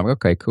going well, I'm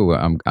okay, cool.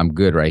 I'm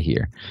good right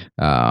here.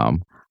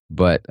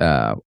 But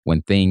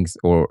when things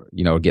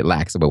get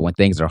lax, but when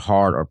things are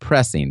hard or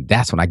pressing,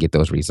 that's when I get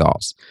those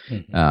results.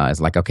 Mhm. It's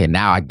like, okay,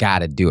 now I got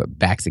to do it.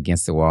 Back's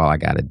against the wall. I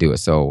got to do it.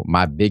 So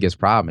my biggest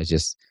problem is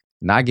just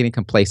not getting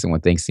complacent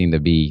when things seem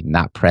to be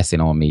not pressing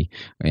on me,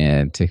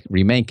 and to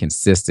remain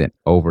consistent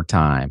over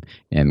time.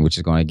 And which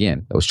is going,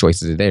 again, those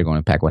choices today are going to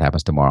impact what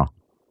happens tomorrow.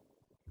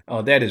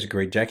 Oh, that is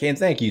great, Jackie. And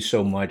thank you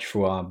so much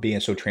for being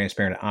so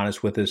transparent and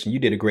honest with us. And you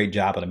did a great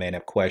job on the Man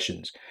Up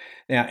Questions.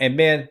 Now, and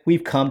man,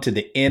 we've come to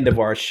the end of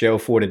our show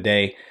for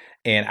today.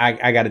 And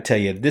I got to tell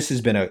you, this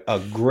has been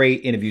a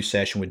great interview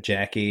session with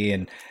Jackie.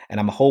 And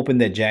I'm hoping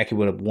that Jackie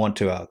would want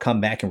to come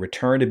back and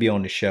return to be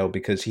on the show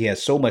because he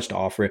has so much to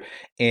offer.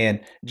 And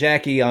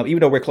Jackie,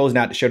 even though we're closing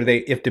out the show today,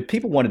 if the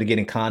people wanted to get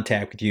in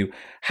contact with you,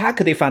 how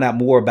could they find out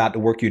more about the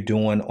work you're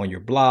doing on your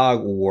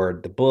blog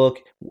or the book?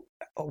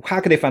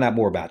 How could they find out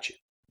more about you?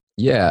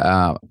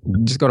 Yeah,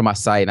 just go to my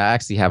site, and I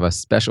actually have a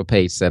special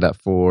page set up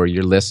for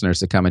your listeners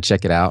to come and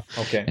check it out.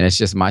 Okay. And it's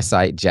just my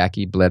site,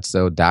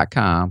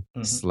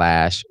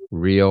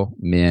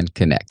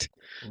 JackieBledsoe.com/RealMenConnect.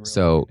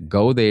 So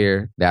go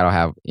there. That'll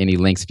have any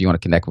links if you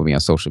want to connect with me on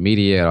social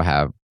media. It'll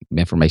have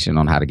information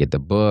on how to get the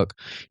book.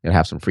 It'll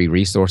have some free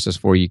resources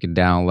for you can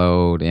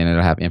download, and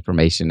it'll have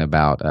information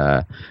about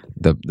the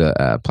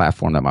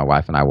platform that my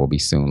wife and I will be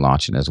soon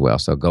launching as well.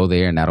 So go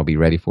there, and that'll be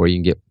ready for you. You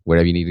can get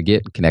whatever you need to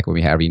get. Connect with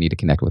me however you need to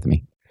connect with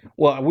me.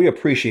 Well, we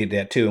appreciate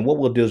that too. And what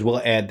we'll do is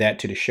we'll add that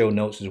to the show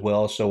notes as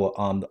well. So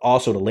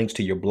also the links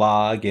to your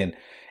blog and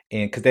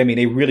because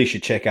they really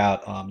should check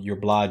out your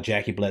blog,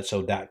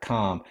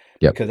 JackieBledsoe.com.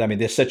 Yep. Because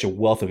there's such a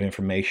wealth of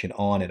information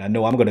on it. I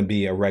know I'm going to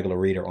be a regular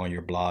reader on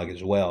your blog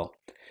as well.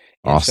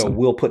 And so Awesome.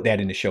 we'll put that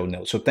in the show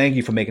notes. So thank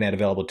you for making that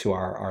available to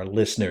our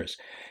listeners.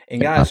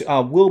 And guys,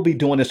 we'll be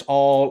doing this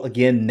all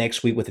again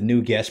next week with a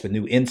new guest, with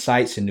new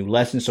insights and new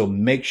lessons. So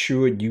make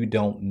sure you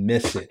don't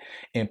miss it.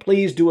 And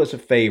please do us a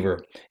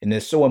favor, and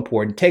it's so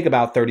important. Take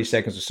about 30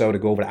 seconds or so to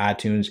go over to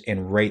iTunes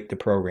and rate the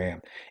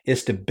program.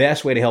 It's the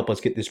best way to help us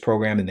get this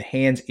program in the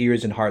hands,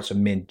 ears, and hearts of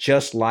men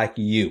just like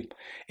you.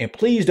 And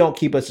please don't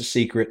keep us a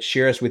secret.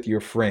 Share us with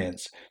your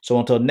friends. So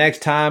until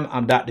next time,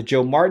 I'm Dr.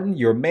 Joe Martin,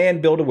 your man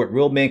builder with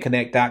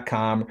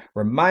RealMenConnect.com,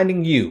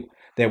 reminding you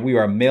that we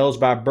are males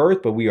by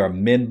birth, but we are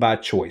men by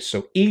choice.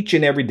 So each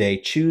and every day,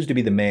 choose to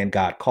be the man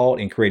God called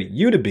and created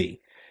you to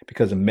be,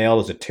 because a male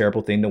is a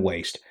terrible thing to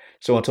waste.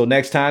 So until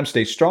next time,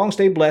 stay strong,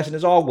 stay blessed, and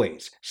as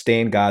always,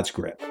 stay in God's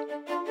grip.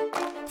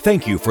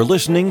 Thank you for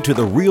listening to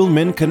the Real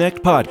Men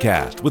Connect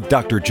podcast with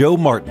Dr. Joe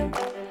Martin.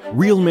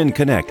 Real Men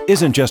Connect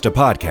isn't just a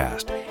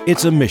podcast,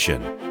 it's a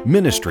mission,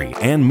 ministry,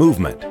 and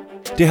movement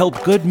to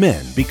help good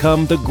men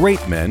become the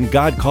great men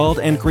God called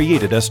and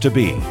created us to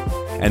be.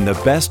 And the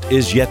best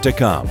is yet to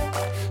come.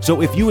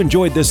 So if you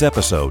enjoyed this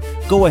episode,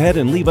 go ahead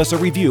and leave us a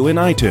review in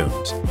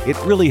iTunes. It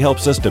really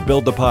helps us to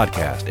build the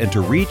podcast and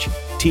to reach,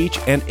 teach,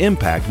 and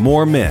impact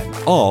more men,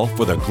 all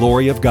for the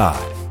glory of God.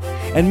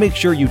 And make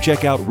sure you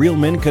check out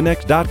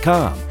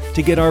RealMenConnect.com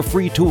to get our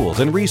free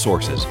tools and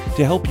resources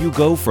to help you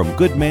go from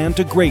good man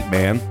to great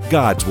man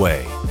God's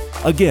way.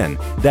 Again,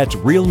 that's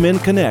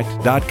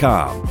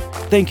RealMenConnect.com.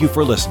 Thank you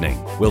for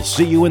listening. We'll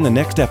see you in the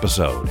next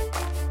episode.